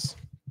mix.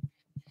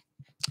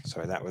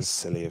 Sorry, that was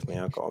silly of me.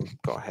 I got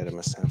ahead of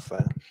myself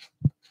there.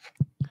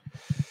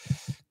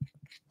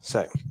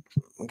 So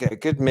we'll get a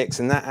good mix,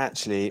 and that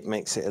actually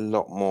makes it a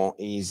lot more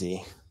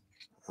easy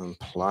and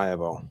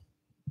pliable.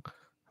 A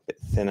bit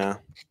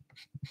thinner.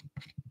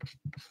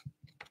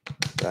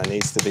 That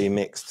needs to be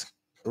mixed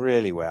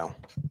really well.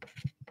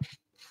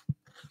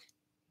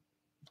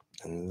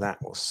 And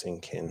that will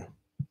sink in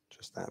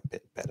just that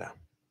bit better.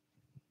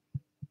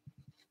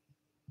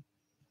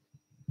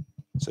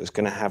 So it's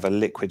going to have a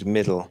liquid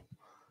middle,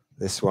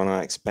 this one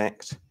I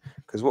expect,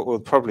 because what we'll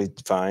probably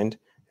find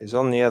is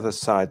on the other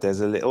side there's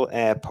a little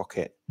air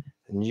pocket,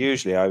 and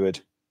usually I would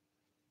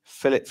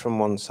fill it from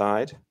one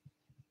side.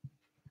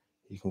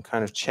 You can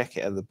kind of check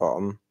it at the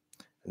bottom,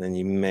 and then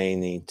you may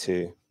need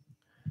to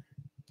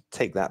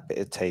take that bit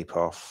of tape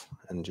off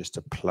and just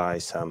apply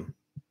some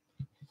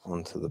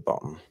onto the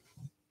bottom.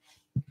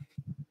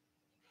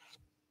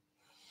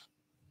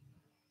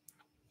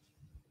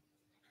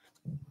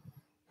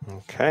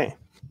 Okay.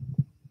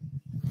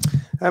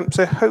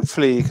 So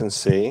hopefully you can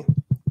see,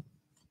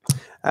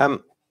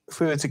 if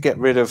we were to get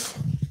rid of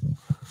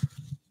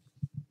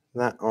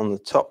that on the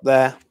top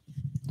there,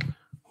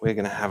 we're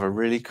going to have a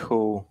really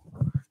cool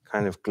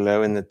kind of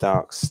glow in the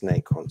dark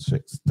snake once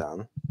it's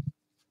done.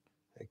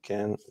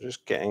 Again,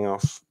 just getting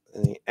off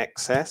any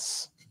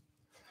excess.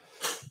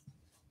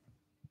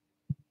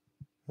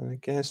 And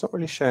again, it's not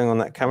really showing on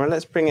that camera.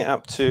 Let's bring it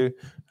up to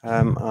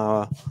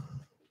our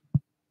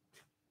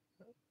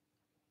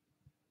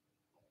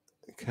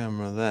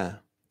camera there.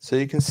 So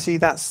you can see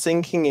that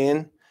sinking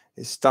in.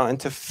 It's starting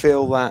to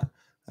fill that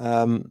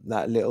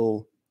that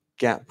little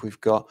gap we've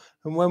got.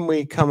 And when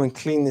we come and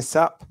clean this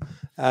up,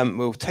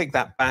 we'll take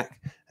that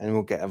back and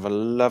we'll get a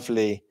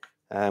lovely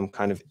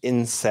kind of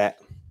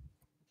inset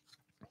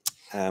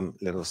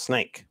little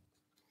snake.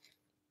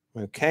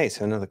 Okay,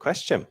 so another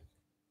question.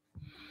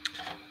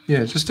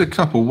 Yeah, just a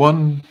couple.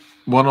 One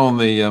on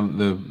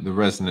the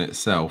resin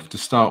itself. To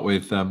start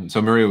with,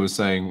 so Maria was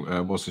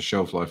saying, what's the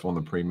shelf life on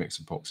the pre-mix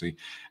epoxy?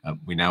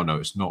 We now know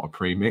it's not a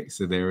pre-mix,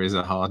 so there is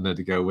a hardener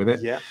to go with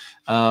it. Yeah.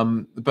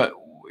 But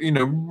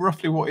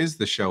roughly, what is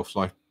the shelf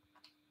life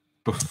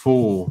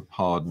before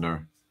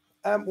hardener?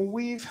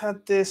 We've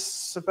had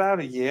this about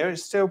a year.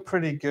 It's still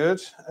pretty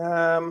good.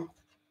 I'm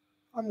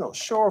not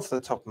sure off the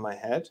top of my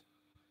head.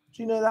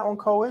 Do you know that one,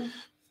 Colin?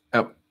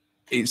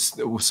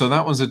 So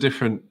that one's a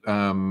different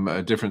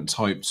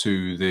type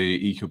to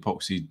the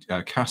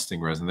epoxy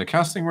casting resin. The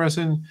casting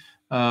resin,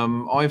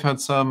 I've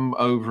had some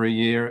over a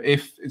year.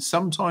 If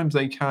sometimes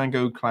they can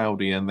go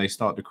cloudy and they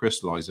start to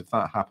crystallize. If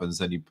that happens,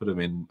 then you put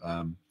them in,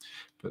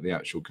 put the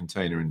actual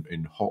container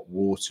in hot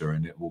water,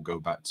 and it will go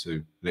back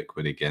to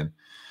liquid again.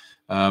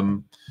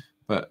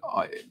 But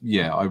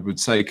yeah, I would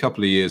say a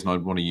couple of years, and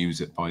I'd want to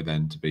use it by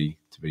then. To be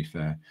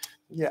fair.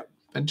 Yeah.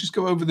 And just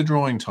go over the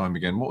drying time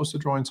again. What was the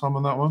drying time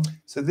on that one?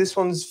 So this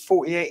one's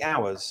 48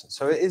 hours.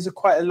 So it is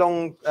quite a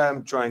long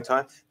drying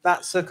time.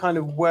 That's a kind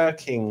of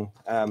working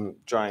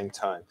drying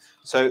time.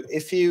 So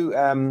if you,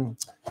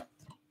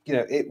 you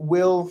know, it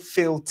will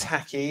feel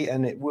tacky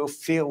and it will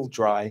feel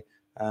dry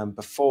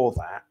before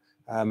that.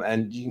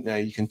 And, you know,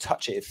 you can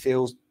touch it. It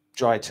feels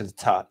dry to the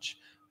touch.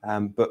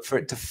 But for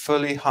it to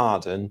fully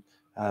harden,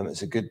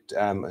 it's a good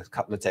a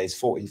couple of days,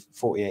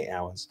 48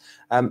 hours.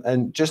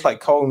 And just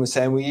like Colin was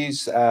saying, we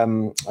use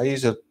I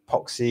use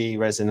epoxy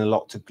resin a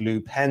lot to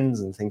glue pens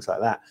and things like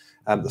that.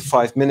 The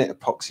 5-minute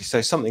epoxy, so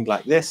something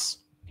like this.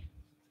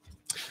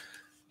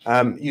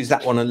 Use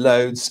that one on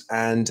loads,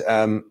 and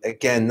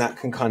again, that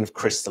can kind of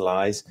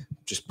crystallize.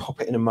 Just pop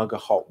it in a mug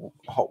of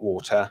hot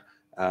water,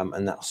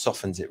 and that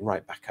softens it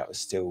right back out. It's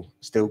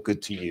still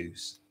good to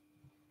use.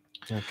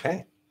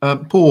 Okay.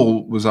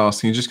 Paul was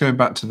asking, just going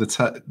back to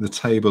the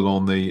table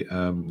on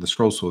the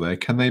scroll saw there,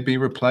 can they be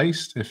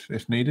replaced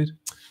if needed?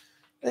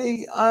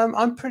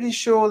 I'm pretty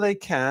sure they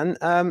can.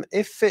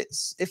 If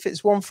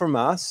it's one from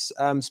us,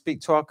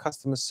 speak to our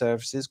customer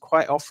services.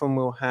 Quite often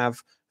we'll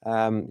have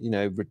you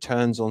know,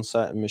 returns on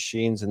certain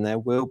machines, and there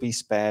will be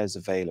spares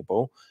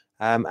available.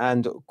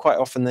 And quite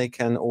often they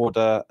can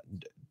order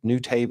new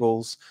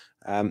tables.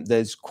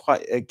 There's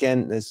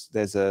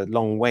there's a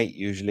long wait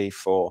usually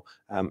for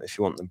if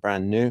you want them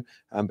brand new.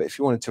 But if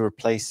you wanted to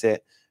replace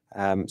it,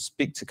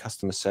 speak to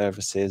customer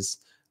services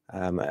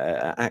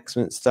at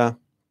Axminster,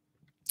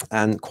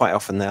 and quite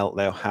often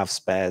they'll have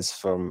spares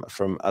from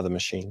other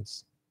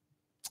machines.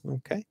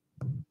 Okay.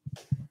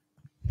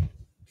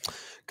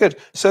 Good.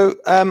 So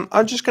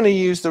I'm just going to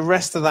use the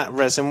rest of that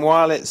resin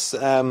while it's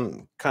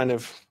kind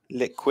of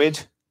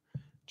liquid.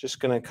 Just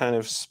going to kind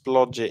of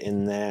splodge it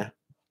in there,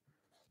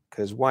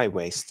 because why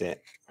waste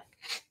it?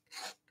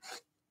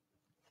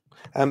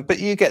 But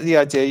you get the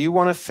idea. You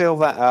want to fill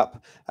that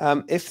up.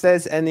 If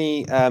there's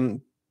any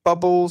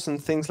bubbles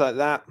and things like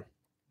that,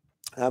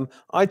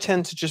 I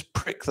tend to just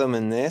prick them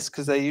in this,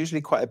 because they're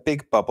usually quite a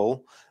big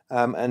bubble,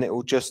 and it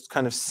will just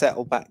kind of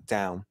settle back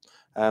down.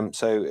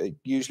 So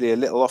usually a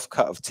little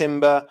offcut of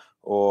timber,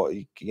 or,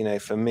 you know,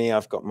 for me,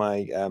 I've got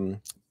my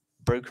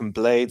broken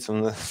blades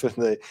from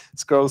the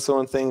scroll saw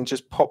and thing, and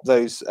just pop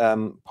those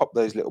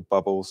little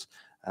bubbles,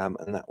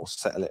 and that will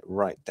settle it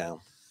right down.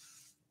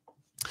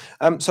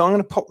 So I'm going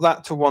to pop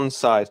that to one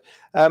side.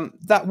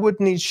 That would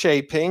need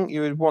shaping.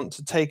 You would want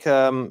to take,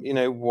 you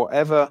know,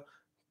 whatever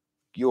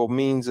your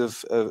means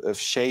of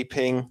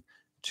shaping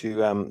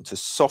to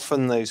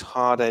soften those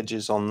hard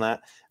edges on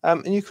that.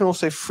 And you can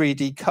also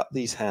 3D cut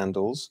these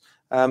handles.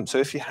 So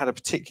if you had a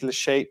particular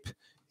shape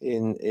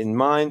in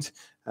mind,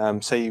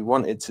 say you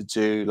wanted to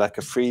do like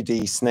a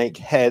 3D snake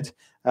head,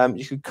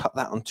 you could cut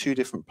that on 2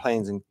 different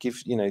planes and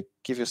give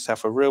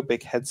yourself a real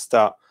big head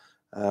start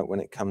when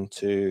it come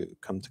to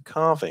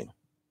carving.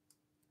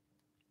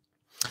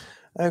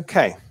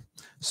 Okay,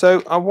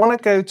 so I want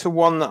to go to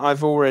one that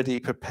I've already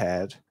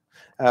prepared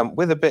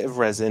with a bit of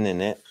resin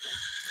in it.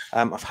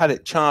 I've had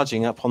it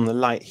charging up on the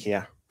light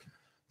here,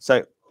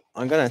 so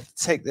I'm going to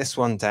take this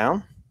one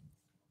down.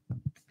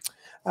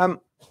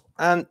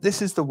 And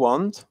this is the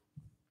wand.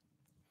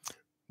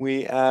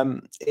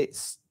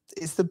 It's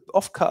the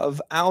offcut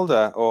of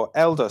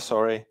elder,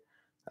 sorry,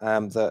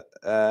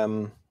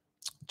 that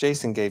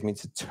Jason gave me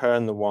to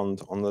turn the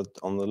wand on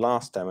the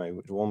last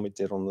demo, the one we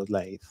did on the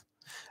lathe.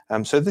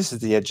 So this is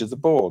the edge of the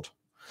board,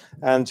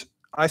 and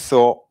I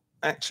thought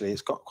actually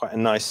it's got quite a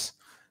nice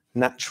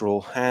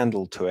natural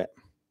handle to it.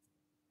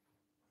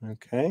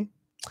 Okay,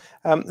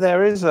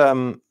 there is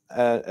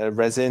a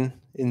resin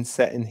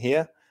inset in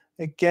here.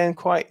 Again,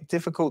 quite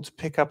difficult to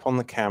pick up on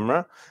the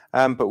camera,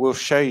 but we'll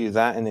show you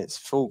that in its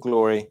full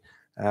glory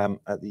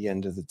at the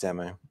end of the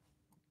demo.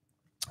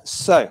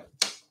 So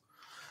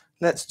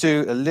let's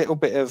do a little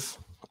bit of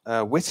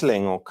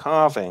whittling or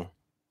carving.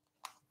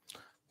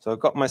 So I've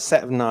got my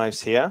set of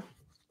knives here.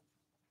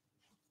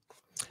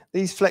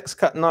 These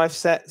FLEXCUT knife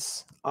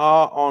sets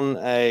are on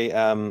a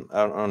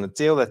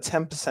deal. They're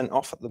 10%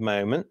 off at the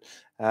moment,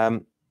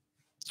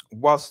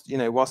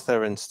 whilst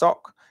they're in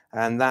stock,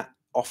 and that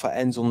offer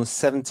ends on the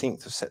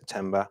 17th of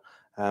September.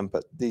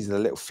 But these are the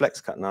little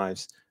FLEXCUT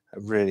knives,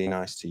 are really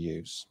nice to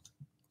use.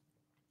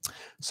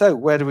 So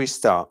where do we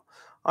start?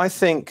 I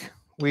think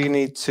we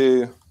need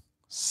to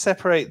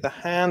separate the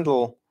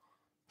handle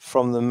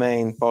from the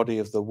main body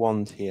of the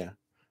wand here.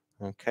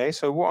 Okay,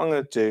 so what I'm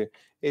going to do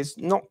is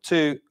not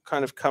to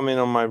kind of come in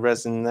on my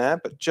resin there,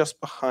 but just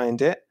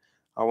behind it,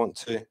 I want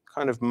to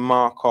kind of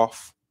mark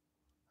off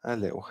a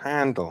little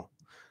handle.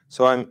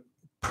 So I'm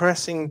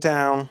pressing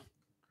down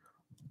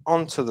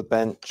onto the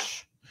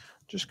bench.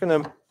 Just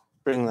going to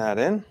bring that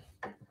in.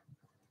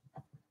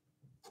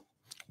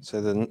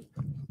 So the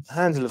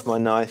handle of my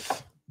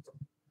knife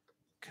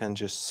can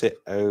just sit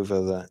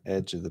over the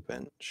edge of the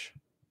bench.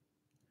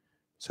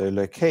 So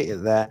locate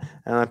it there,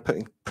 and I'm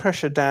putting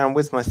pressure down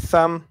with my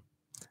thumb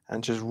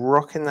and just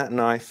rocking that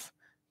knife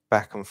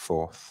back and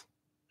forth.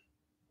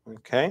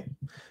 Okay,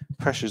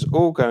 pressure's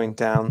all going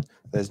down.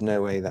 There's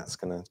no way that's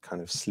going to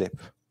kind of slip.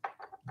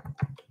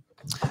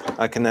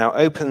 I can now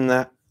open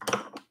that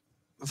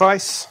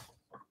vise,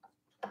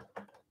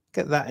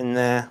 get that in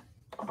there,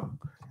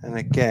 and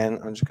again,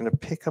 I'm just going to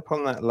pick up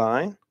on that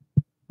line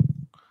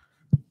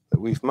that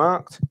we've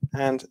marked,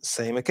 and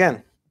same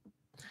again.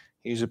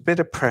 Use a bit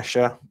of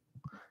pressure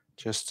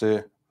just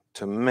to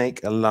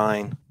make a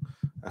line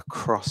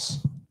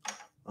across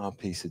our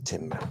piece of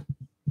timber.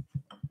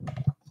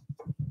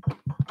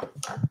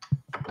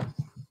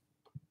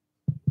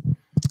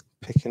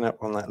 Picking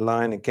up on that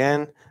line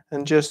again,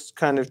 and just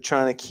kind of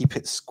trying to keep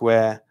it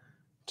square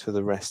to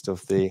the rest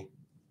of the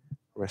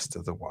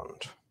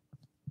wand.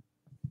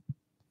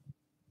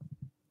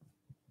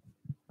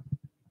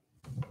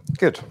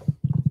 Good.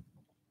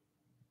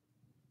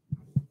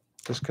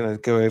 Just going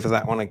to go over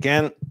that one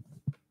again.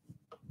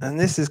 And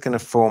this is going to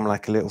form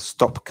like a little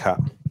stop cut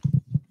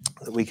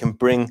that we can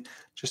bring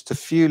just a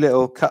few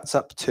little cuts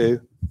up to.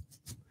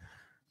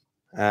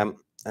 And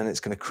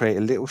it's going to create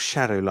a little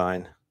shadow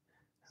line.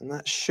 And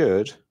that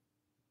should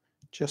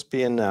just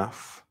be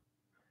enough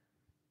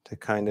to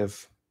kind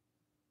of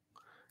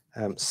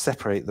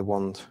separate the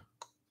wand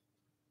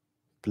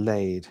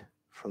blade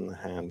from the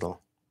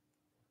handle.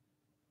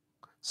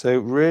 So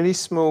really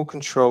small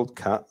controlled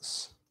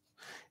cuts.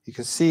 You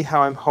can see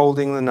how I'm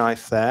holding the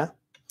knife there.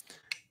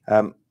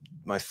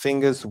 My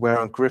fingers, where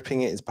I'm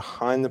gripping it, is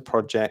behind the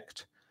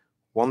project,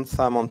 one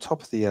thumb on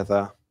top of the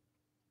other.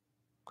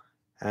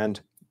 And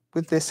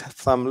with this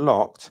thumb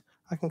locked,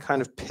 I can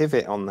kind of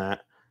pivot on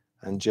that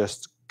and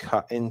just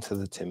cut into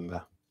the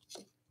timber.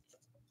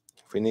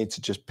 If we need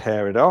to just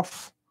pare it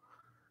off,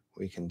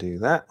 we can do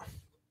that.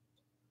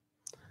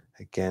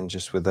 Again,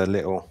 just with a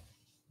little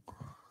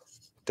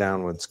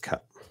downwards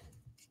cut.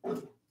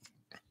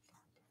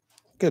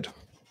 Good.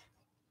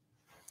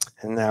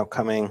 And now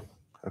coming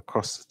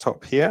across the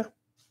top here,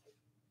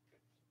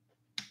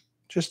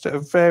 just at a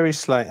very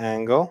slight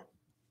angle,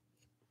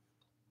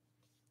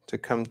 to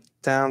come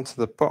down to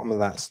the bottom of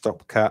that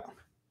stop cut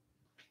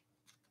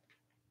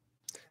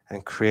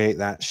and create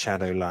that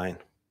shadow line.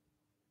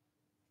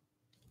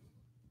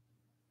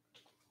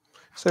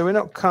 So we're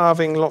not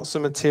carving lots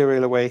of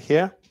material away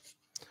here.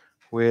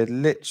 We're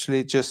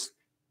literally just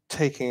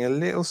taking a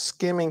little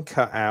skimming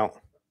cut out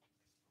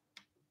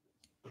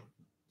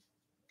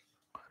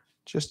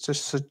just to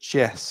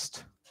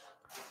suggest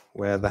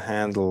where the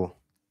handle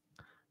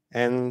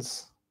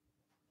ends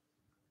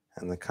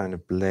and the kind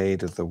of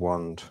blade of the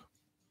wand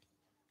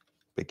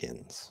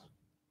begins.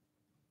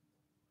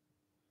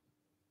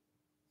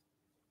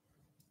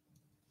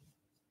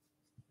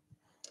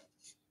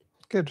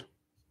 Good.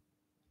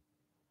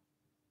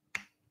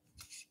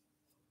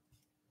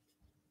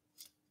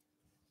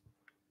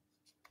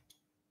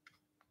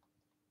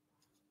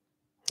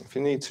 If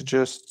you need to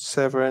just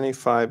sever any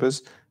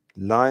fibers,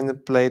 line the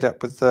blade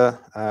up with the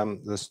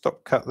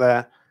stop cut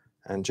there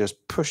and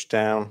just push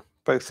down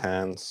both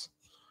hands,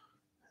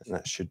 and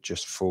that should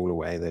just fall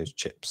away, those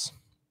chips.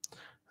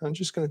 I'm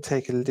just going to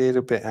take a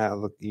little bit out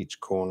of each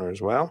corner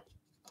as well.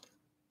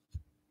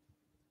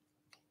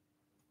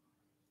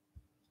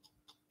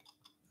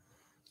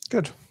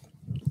 Good.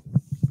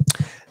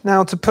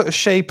 Now to put a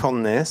shape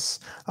on this,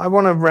 I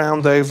want to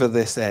round over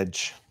this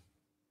edge.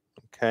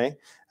 Okay,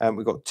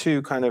 we've got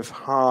two kind of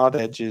hard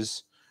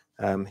edges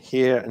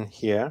here and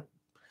here.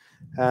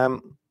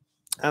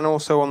 And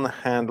also on the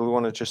handle, we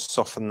want to just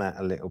soften that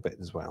a little bit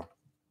as well.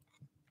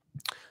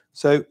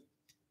 So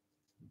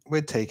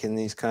we're taking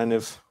these kind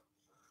of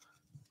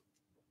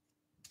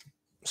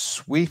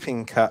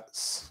sweeping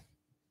cuts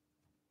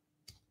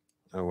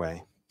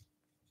away.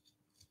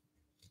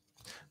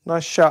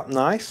 Nice sharp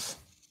knife.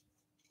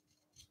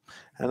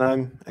 And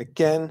I'm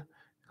again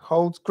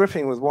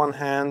gripping with one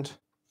hand,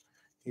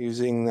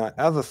 using that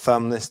other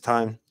thumb this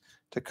time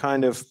to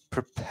kind of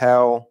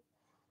propel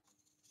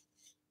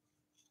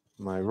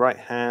my right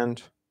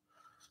hand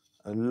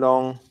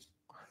along,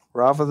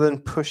 rather than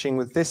pushing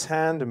with this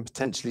hand and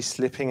potentially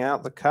slipping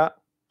out the cut.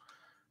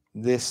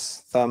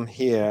 This thumb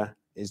here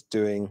is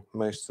doing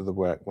most of the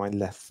work, my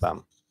left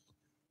thumb.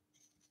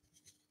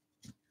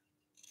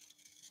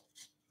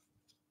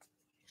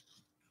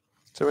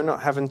 So we're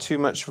not having too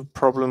much of a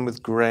problem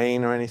with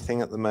grain or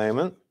anything at the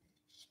moment.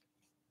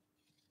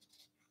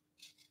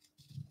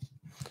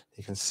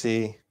 You can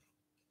see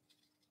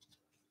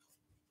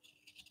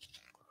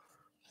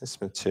this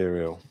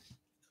material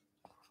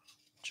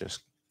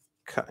just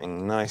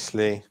cutting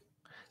nicely,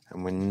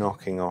 and we're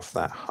knocking off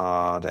that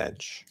hard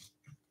edge.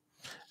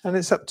 And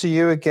it's up to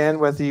you again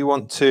whether you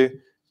want to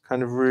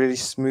kind of really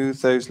smooth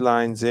those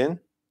lines in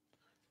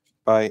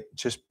by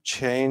just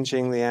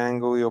changing the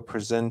angle you're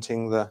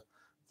presenting the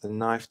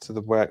knife to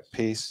the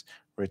workpiece,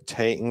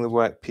 rotating the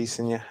workpiece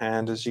in your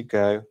hand as you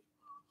go,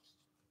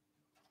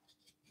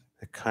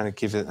 to kind of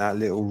give it that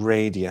little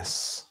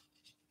radius.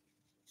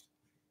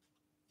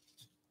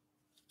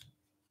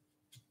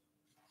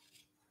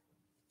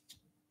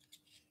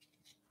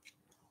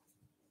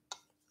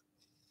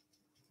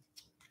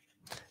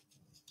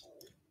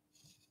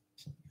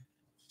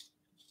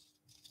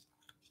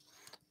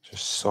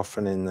 just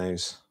softening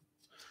those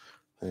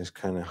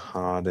kind of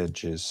hard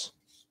edges.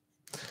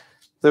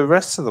 The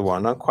rest of the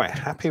one I'm quite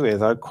happy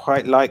with. I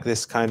quite like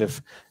this kind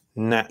of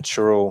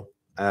natural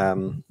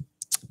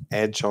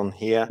edge on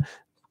here.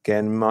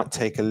 Again, might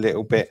take a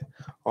little bit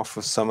off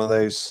of some of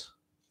those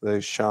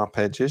sharp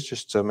edges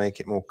just to make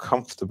it more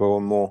comfortable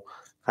and more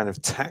kind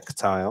of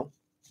tactile.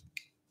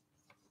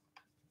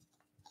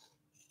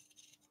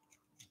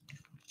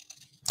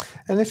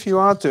 And if you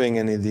are doing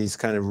any of these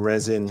kind of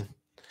resin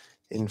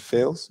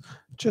infills,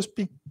 just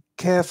be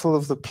careful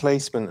of the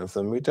placement of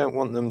them. We don't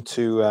want them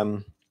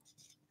to,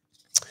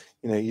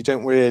 you know, you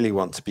don't really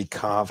want to be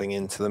carving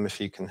into them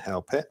if you can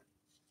help it.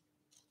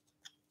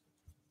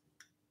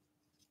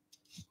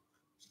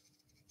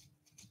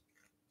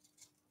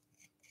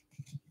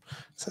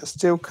 So it's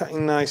still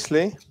cutting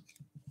nicely.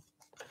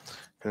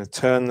 Going to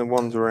turn the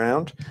wand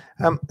around,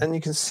 and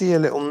you can see a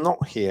little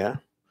knot here.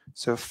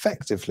 So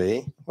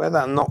effectively, where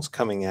that knot's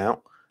coming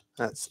out,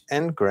 that's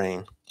end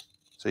grain.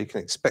 So you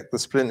can expect the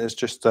splinters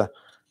just to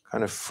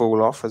kind of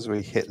fall off as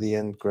we hit the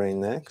end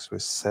grain there, because we're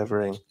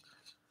severing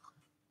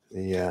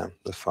the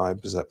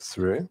fibers up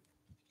through.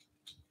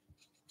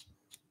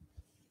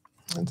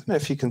 I don't know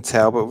if you can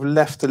tell, but we've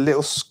left a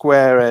little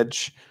square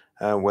edge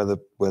where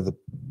the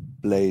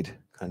blade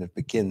kind of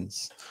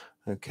begins.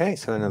 Okay,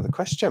 so another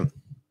question.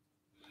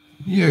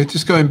 Yeah,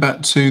 just going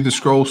back to the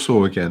scroll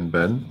saw again,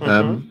 Ben.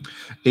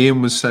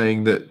 Ian was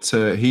saying that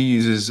he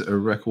uses a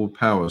record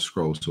power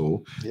scroll saw.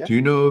 Yeah. Do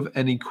you know of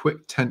any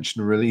quick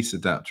tension release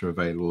adapter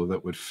available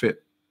that would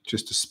fit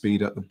just to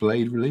speed up the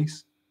blade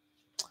release?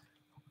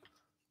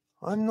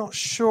 I'm not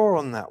sure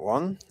on that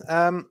one.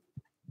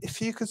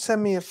 If you could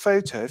send me a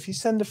photo, if you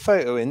send a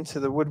photo into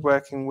the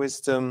Woodworking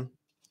Wisdom,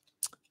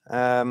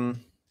 you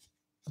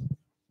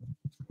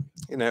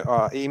know,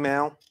 our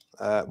email,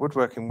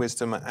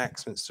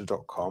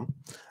 woodworkingwisdom@axminster.com,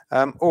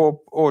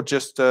 or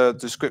just a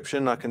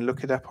description, I can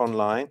look it up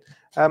online.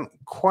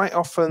 Quite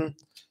often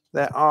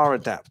there are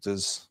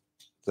adapters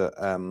that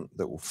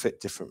will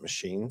fit different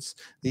machines.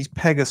 These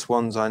Pegasus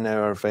ones I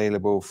know are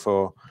available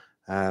for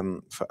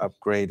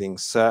upgrading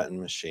certain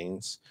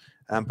machines,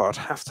 but I'd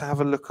have to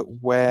have a look at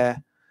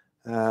where,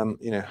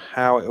 you know,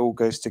 how it all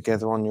goes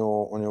together on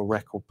your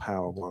record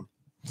power one.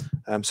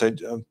 So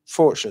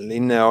unfortunately,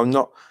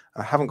 no,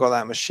 I haven't got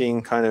that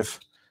machine kind of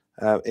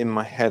in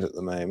my head at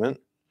the moment,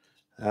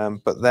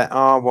 but there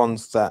are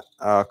ones that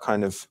are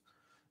kind of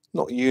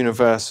not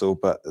universal,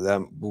 but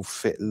will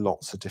fit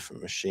lots of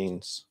different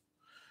machines.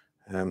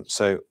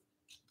 So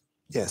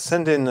yeah,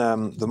 send in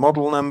the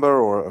model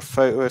number or a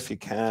photo if you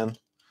can,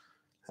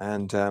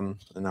 and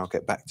I'll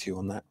get back to you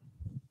on that.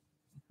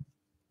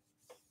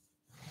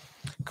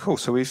 Cool.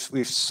 So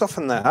we've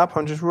softened that up.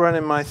 I'm just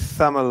running my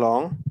thumb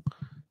along,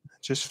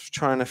 just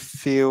trying to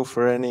feel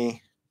for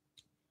any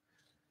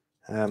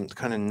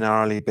kind of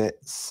gnarly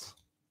bits,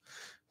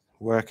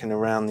 working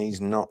around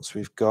these knots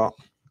we've got.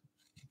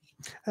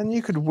 And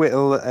you could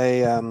whittle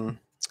a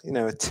you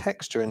know, a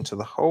texture into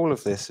the whole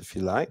of this if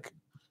you like.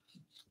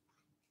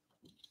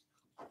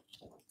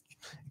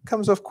 It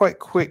comes off quite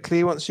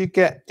quickly once you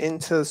get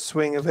into the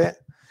swing of it.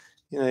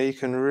 You know, you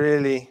can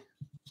really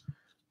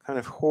kind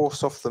of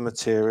horse off the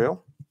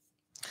material.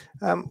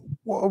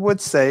 What I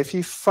would say, if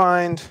you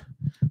find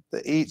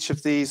that each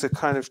of these are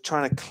kind of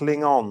trying to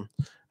cling on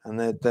and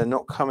they're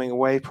not coming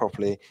away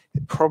properly,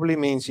 it probably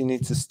means you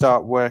need to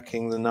start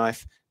working the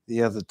knife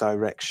the other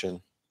direction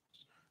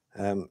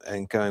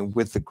and going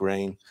with the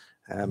grain,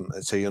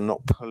 so you're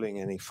not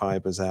pulling any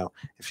fibers out.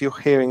 If you're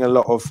hearing a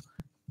lot of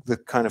the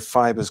kind of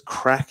fibers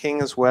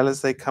cracking as well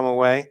as they come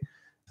away,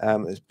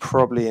 it's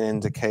probably an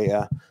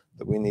indicator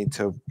that we need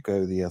to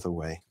go the other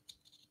way.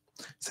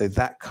 So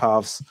that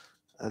carves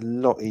a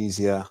lot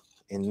easier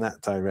in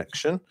that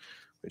direction,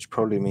 which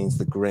probably means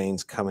the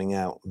grain's coming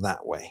out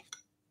that way.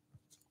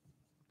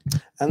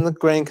 And the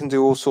grain can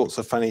do all sorts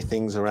of funny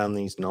things around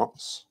these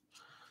knots.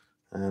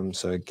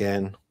 So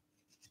again,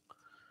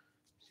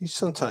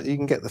 sometimes you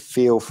can get the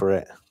feel for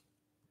it,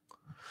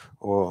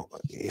 or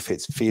if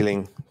it's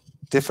feeling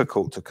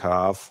difficult to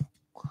carve,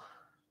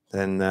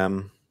 then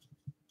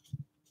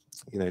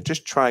you know,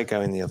 just try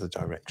going the other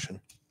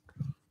direction.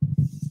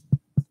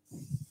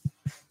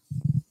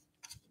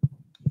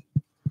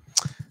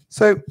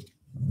 So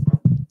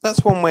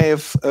that's one way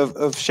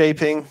of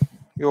shaping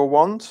your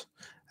wand.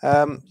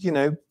 You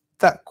know,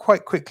 that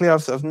quite quickly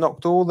I've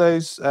knocked all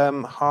those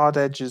hard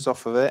edges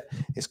off of it.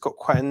 It's got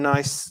quite a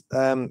nice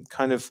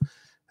kind of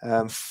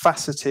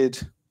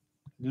faceted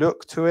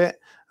look to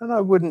it, and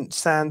I wouldn't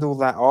sand all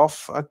that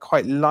off. I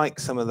quite like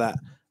some of that,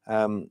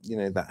 you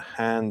know, that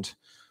hand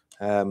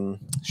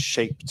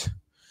shaped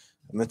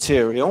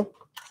material.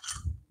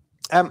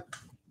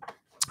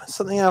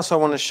 Something else I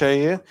want to show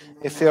you,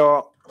 if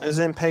you're as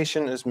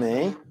impatient as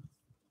me,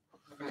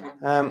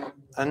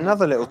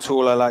 another little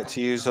tool I like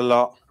to use a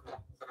lot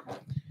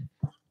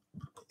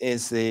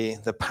is the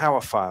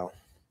POWERFILE,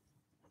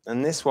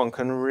 and this one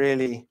can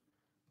really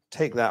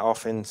take that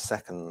off in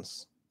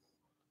seconds.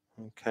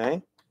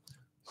 Okay,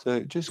 so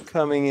just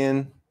coming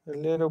in a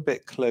little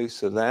bit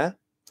closer there,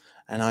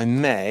 and I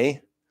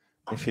may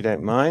if you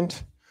don't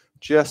mind,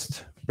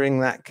 just bring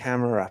that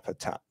camera up a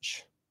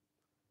touch.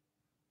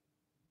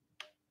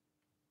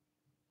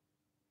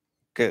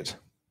 Good.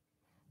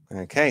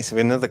 Okay, so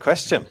another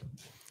question.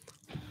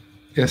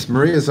 Yes,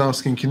 Maria's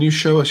asking, can you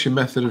show us your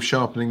method of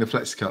sharpening the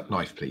FLEXCUT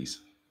knife,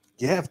 please?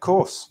 Yeah, of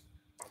course.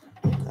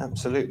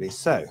 Absolutely.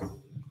 So,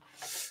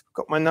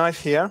 got my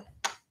knife here.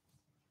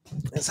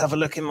 Let's have a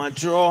look in my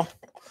drawer.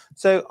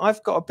 So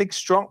I've got a big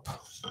strop.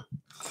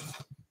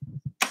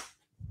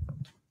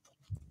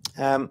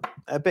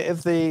 A bit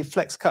of the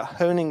FLEXCUT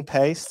honing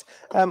paste.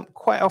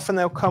 Quite often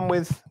they'll come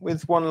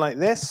with one like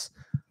this.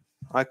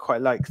 I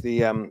quite like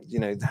the, you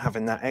know,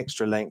 having that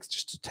extra length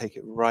just to take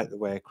it right the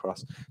way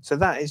across. So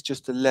that is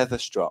just a leather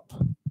strop,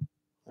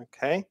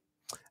 okay?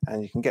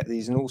 And you can get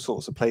these in all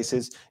sorts of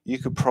places. You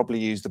could probably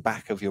use the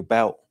back of your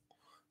belt,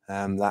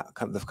 that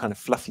kind of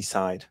fluffy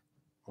side.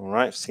 All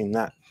right, I've seen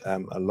that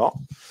a lot.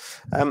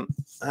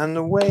 And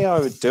the way I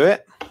would do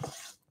it,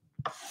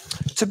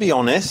 to be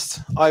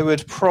honest, I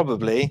would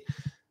probably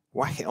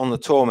whack it on the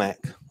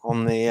Tormek,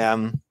 on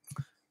the,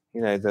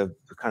 you know, the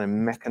kind of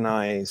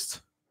mechanized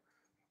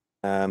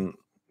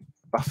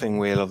buffing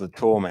wheel of the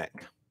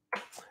Tormek,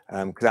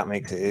 because that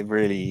makes it a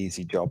really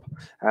easy job.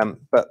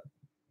 But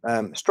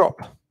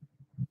strop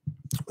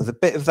with a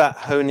bit of that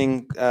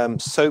honing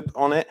soap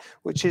on it,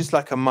 which is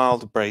like a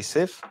mild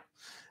abrasive,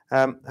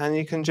 and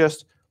you can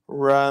just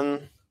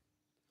run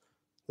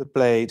the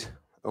blade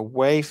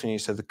away from you,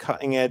 so the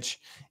cutting edge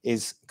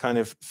is kind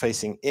of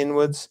facing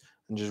inwards,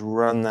 and just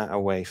run that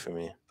away from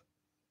you.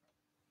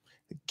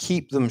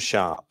 Keep them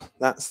sharp.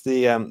 That's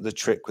the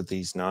trick with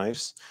these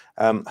knives.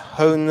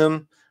 Hone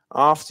them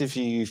after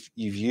you've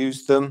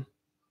used them,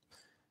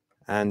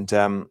 and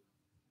you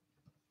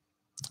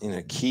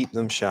know, keep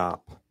them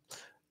sharp.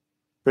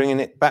 Bringing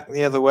it back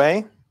the other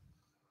way,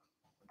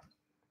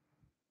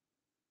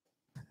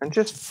 and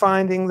just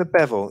finding the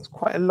bevel. It's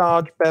quite a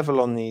large bevel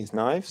on these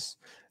knives,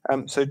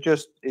 so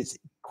just it's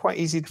quite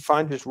easy to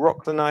find. Just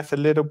rock the knife a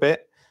little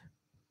bit,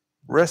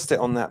 rest it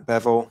on that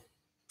bevel,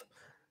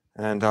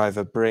 and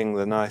either bring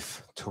the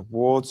knife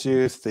towards you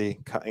if the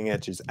cutting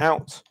edge is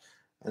out,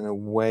 and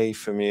away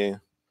from you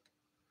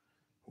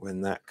when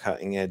that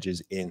cutting edge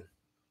is in.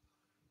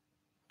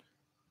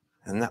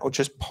 And that will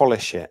just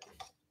polish it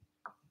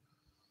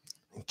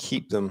and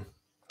keep them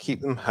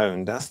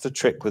honed. That's the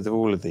trick with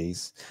all of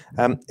these.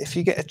 If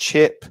you get a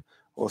chip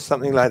or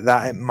something like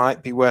that, it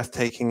might be worth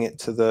taking it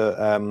to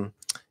the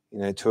you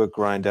know, to a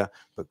grinder,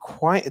 but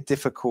quite a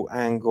difficult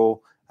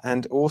angle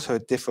and also a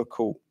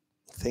difficult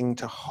thing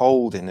to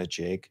hold in a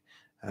jig.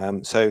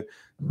 So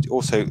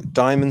also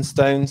diamond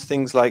stones,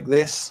 things like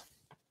this.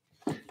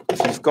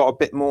 If you've got a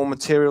bit more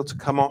material to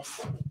come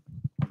off,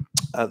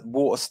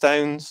 water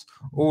stones,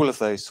 all of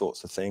those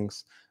sorts of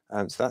things.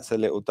 So that's a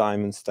little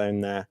diamond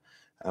stone there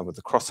with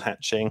the cross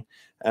hatching,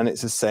 and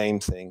it's the same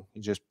thing.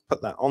 You just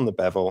put that on the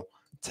bevel,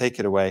 take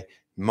it away.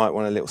 You might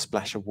want a little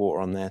splash of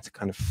water on there to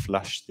kind of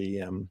flush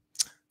the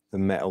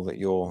metal that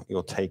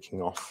you're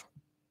taking off.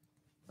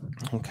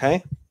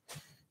 Okay.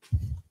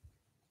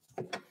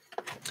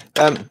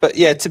 But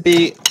yeah, to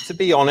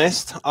be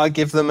honest, I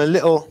give them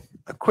a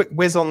quick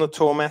whiz on the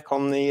Tormek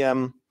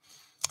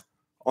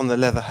on the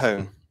leather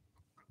hone.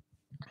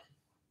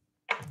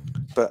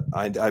 But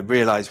I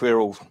realise we're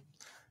all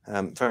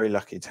very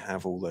lucky to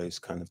have all those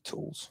kind of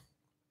tools.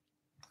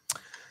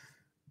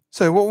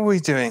 So what were we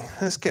doing?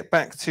 Let's get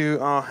back to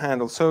our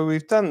handle. So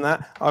we've done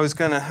that. I was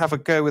going to have a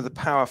go with the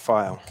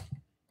POWERFILE.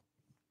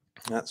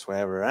 That's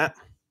where we're at.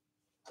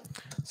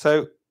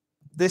 So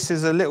this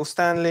is a little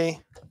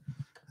Stanley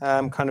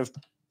kind of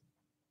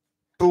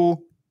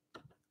ball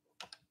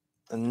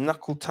and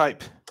knuckle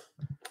type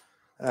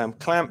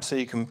clamp, so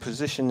you can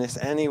position this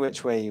any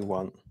which way you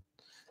want.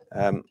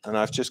 And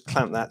I've just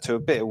clamped that to a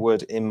bit of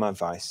wood in my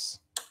vise.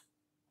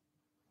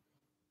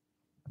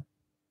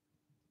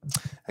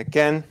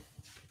 Again,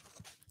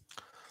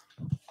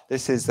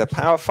 this is the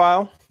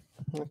POWERFILE.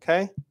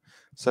 Okay,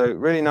 so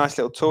really nice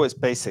little tool. It's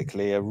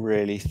basically a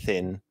really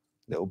thin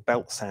little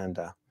belt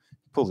sander.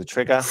 Pull the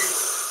trigger,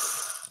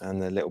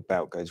 and the little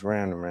belt goes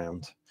round and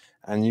round.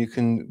 And you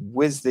can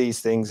whiz these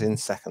things in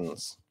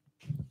seconds.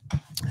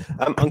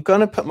 I'm going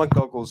to put my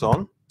goggles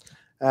on.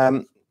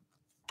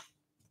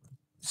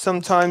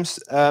 Sometimes,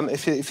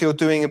 if you're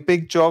doing a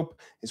big job,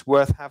 it's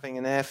worth having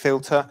an air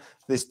filter.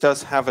 This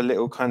does have a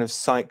little kind of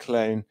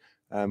cyclone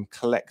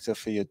collector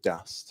for your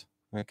dust.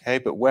 Okay,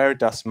 but wear a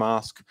dust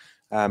mask,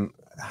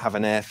 have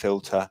an air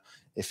filter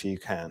if you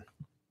can.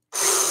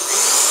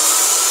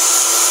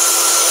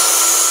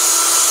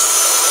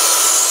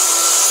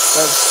 So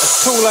a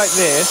tool like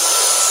this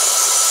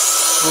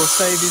will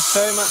save you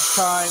so much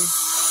time,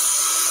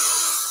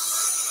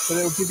 but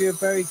it will give you a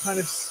very kind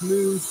of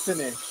smooth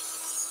finish.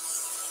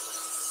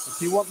 If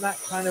you want that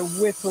kind of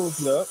whittled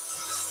look,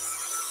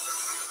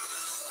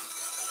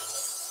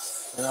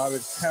 then I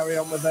would carry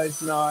on with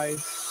those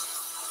knives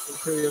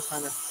until you're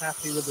kind of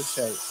happy with the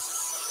shape.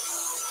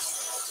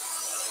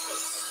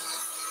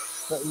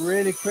 But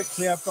really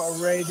quickly, I've got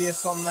a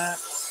radius on that.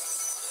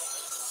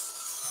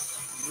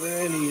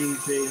 Really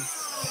easy,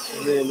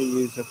 really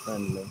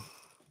user-friendly.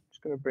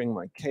 just going to bring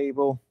my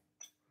cable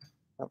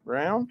up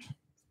round.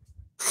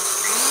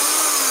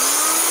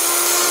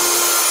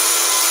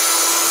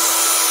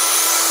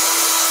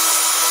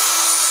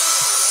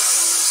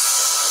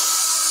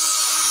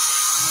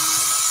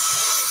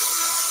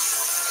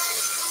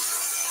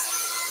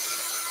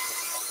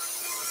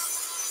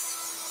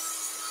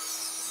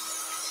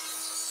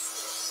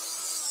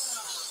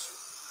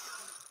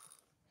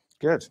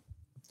 Good.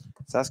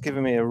 So that's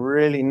giving me a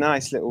really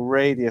nice little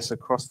radius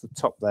across the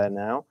top there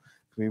now.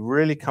 It'll be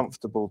really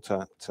comfortable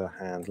to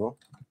handle.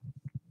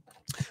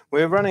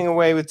 We're running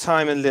away with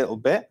time a little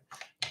bit,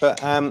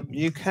 but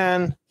you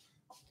can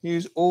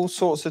use all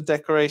sorts of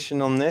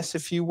decoration on this.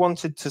 If you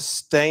wanted to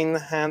stain the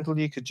handle,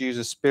 you could use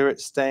a spirit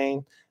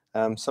stain,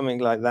 something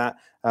like that.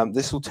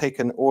 This will take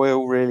an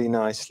oil really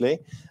nicely.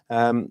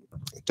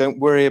 Don't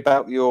worry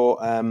about your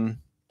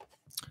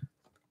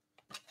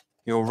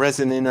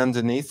resin in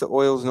underneath. The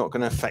oil's not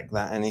going to affect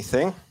that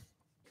anything.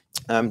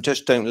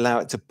 Just don't allow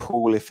it to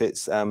pool if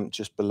it's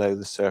just below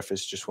the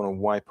surface. Just want to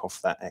wipe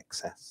off that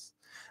excess.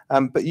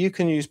 But you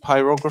can use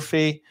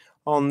pyrography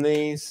on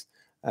these.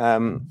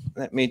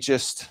 Let me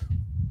just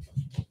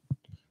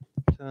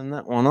turn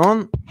that one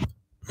on.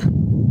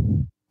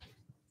 And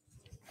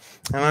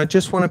I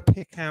just want to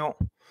pick out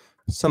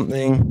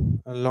something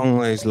along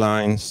those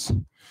lines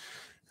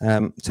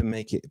to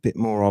make it a bit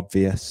more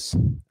obvious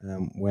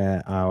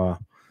where our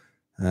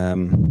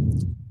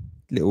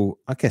little,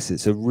 I guess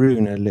it's a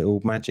rune, a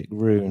little magic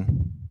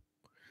rune.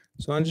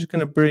 So I'm just going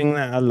to bring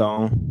that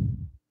along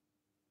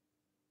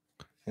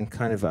and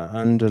kind of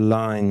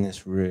underline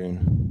this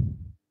rune.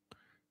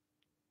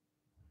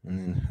 And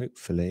then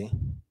hopefully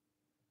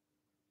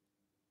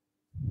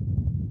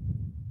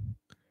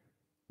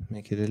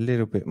make it a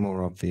little bit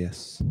more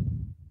obvious.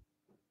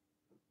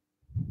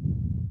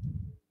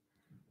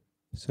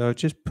 So I've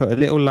just put a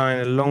little line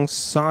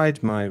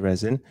alongside my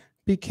resin.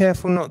 Be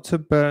careful not to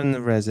burn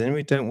the resin.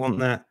 We don't want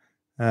that,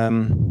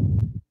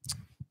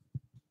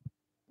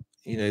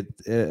 you know,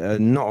 a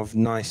knot of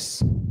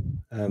nice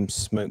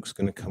smoke's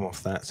going to come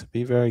off that. So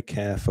be very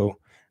careful.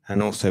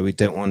 And also we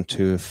don't want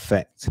to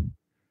affect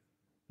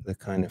the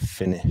kind of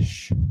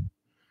finish.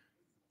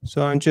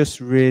 So I'm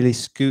just really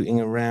scooting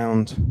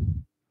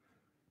around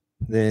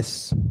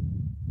this.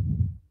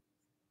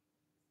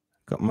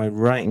 Got my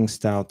writing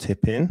style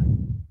tip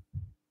in,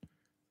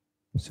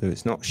 so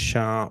it's not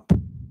sharp.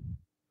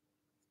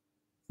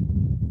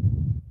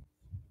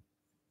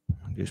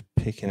 I'm just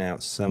picking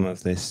out some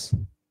of this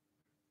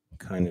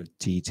kind of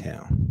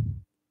detail.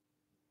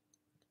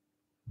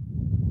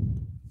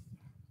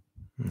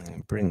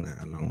 And bring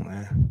that along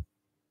there.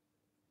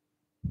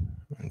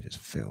 And just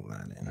fill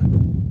that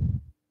in.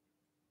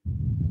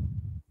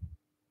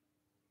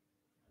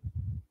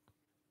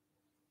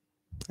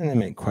 And they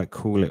make quite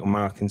cool little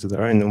markings of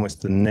their own,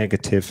 almost the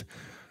negative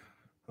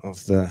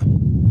of the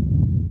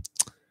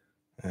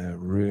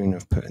rune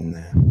I've put in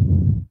there.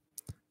 And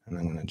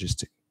I'm going to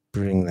just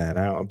bring that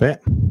out a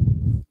bit.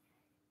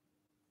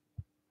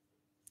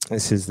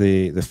 This is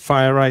the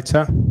fire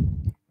writer.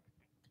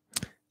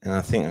 And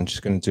I think I'm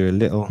just going to do a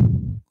little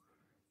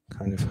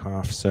kind of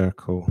half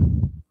circle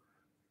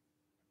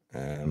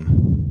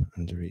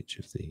under each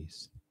of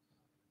these.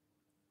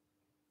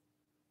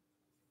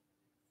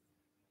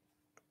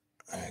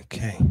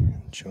 Okay,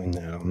 join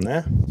that on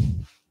there.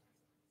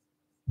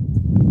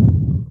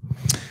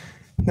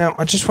 Now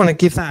I just want to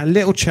give that a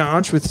little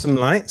charge with some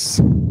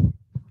lights.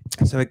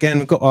 So again,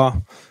 we've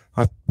got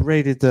I've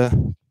raided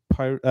the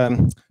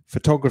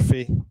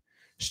photography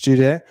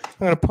studio. I'm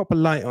going to pop a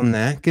light on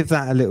there, give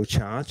that a little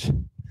charge.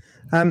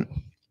 In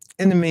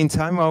the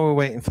meantime, while we're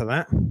waiting for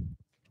that,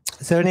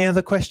 is there any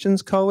other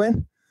questions,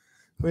 Colin?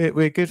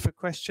 We're good for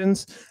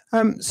questions.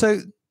 So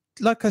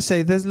like I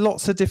say, there's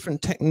lots of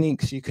different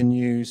techniques you can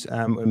use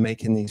when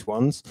making these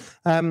ones.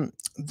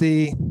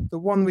 The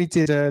one we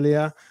did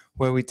earlier,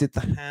 where we did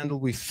the handle,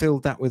 we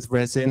filled that with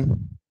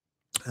resin.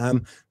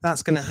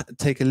 That's going to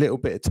take a little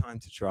bit of time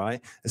to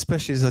dry,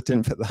 especially as I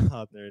didn't put the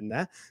hardener in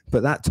there.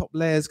 But that top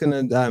layer is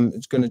going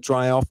to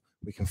dry off.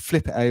 We can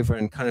flip it over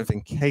and kind of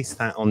encase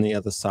that on the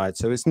other side,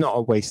 so it's not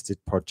a wasted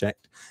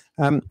project.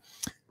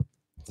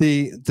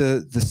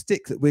 The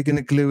stick that we're going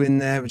to glue in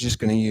there, we're just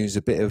going to use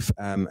a bit of,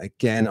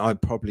 again,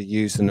 I'd probably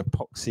use an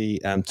epoxy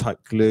type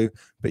glue,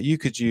 but you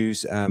could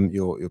use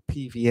your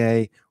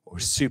PVA or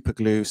super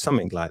glue,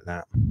 something like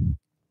that.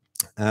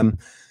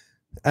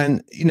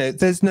 And, you know,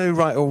 there's no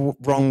right or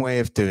wrong way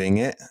of doing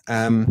it.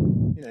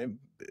 You know,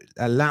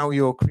 allow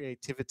your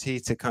creativity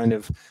to kind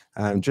of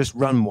just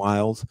run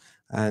wild.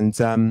 And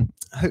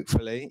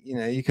hopefully, you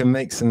know, you can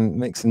make some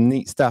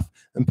neat stuff,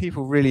 and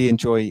people really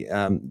enjoy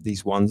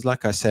these ones.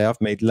 Like I say, I've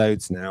made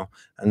loads now,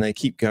 and they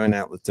keep going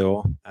out the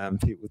door.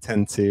 People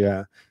tend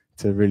to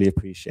really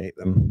appreciate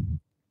them.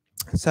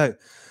 So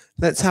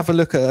let's have a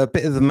look at a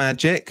bit of the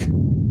magic.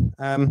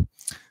 I'm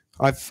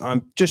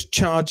just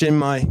charging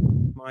my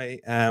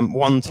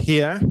wand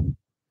here. I'm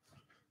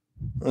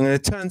going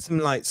to turn some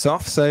lights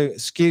off, so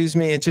excuse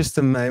me in just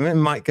a moment.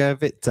 It might go a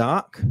bit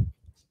dark.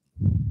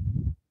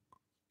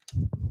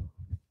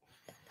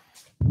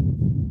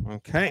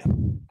 Okay.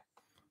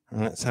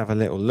 And let's have a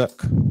little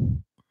look.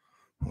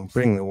 I'll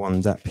bring the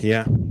wand up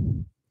here.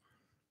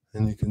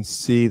 And you can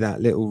see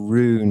that little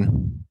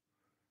rune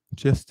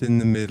just in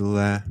the middle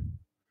there.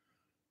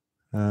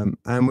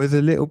 And with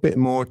a little bit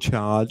more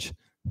charge,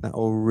 that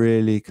will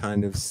really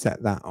kind of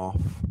set that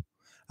off.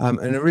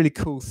 And a really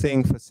cool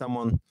thing for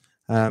someone,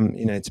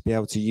 you know, to be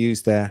able to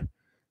use their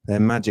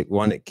magic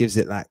wand, it gives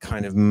it that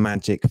kind of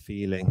magic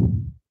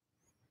feeling.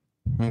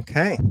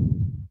 Okay,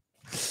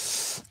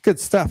 good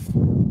stuff.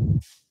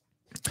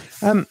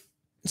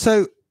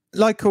 So,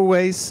 like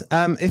always,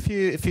 if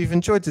you've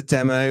enjoyed the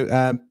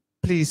demo,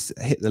 please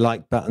hit the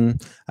like button.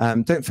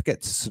 Don't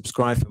forget to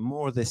subscribe for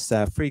more of this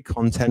free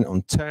content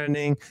on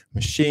turning,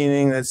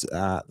 machining. There's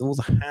all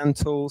the hand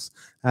tools.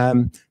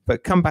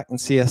 But come back and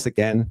see us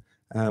again.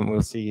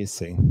 We'll see you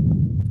soon.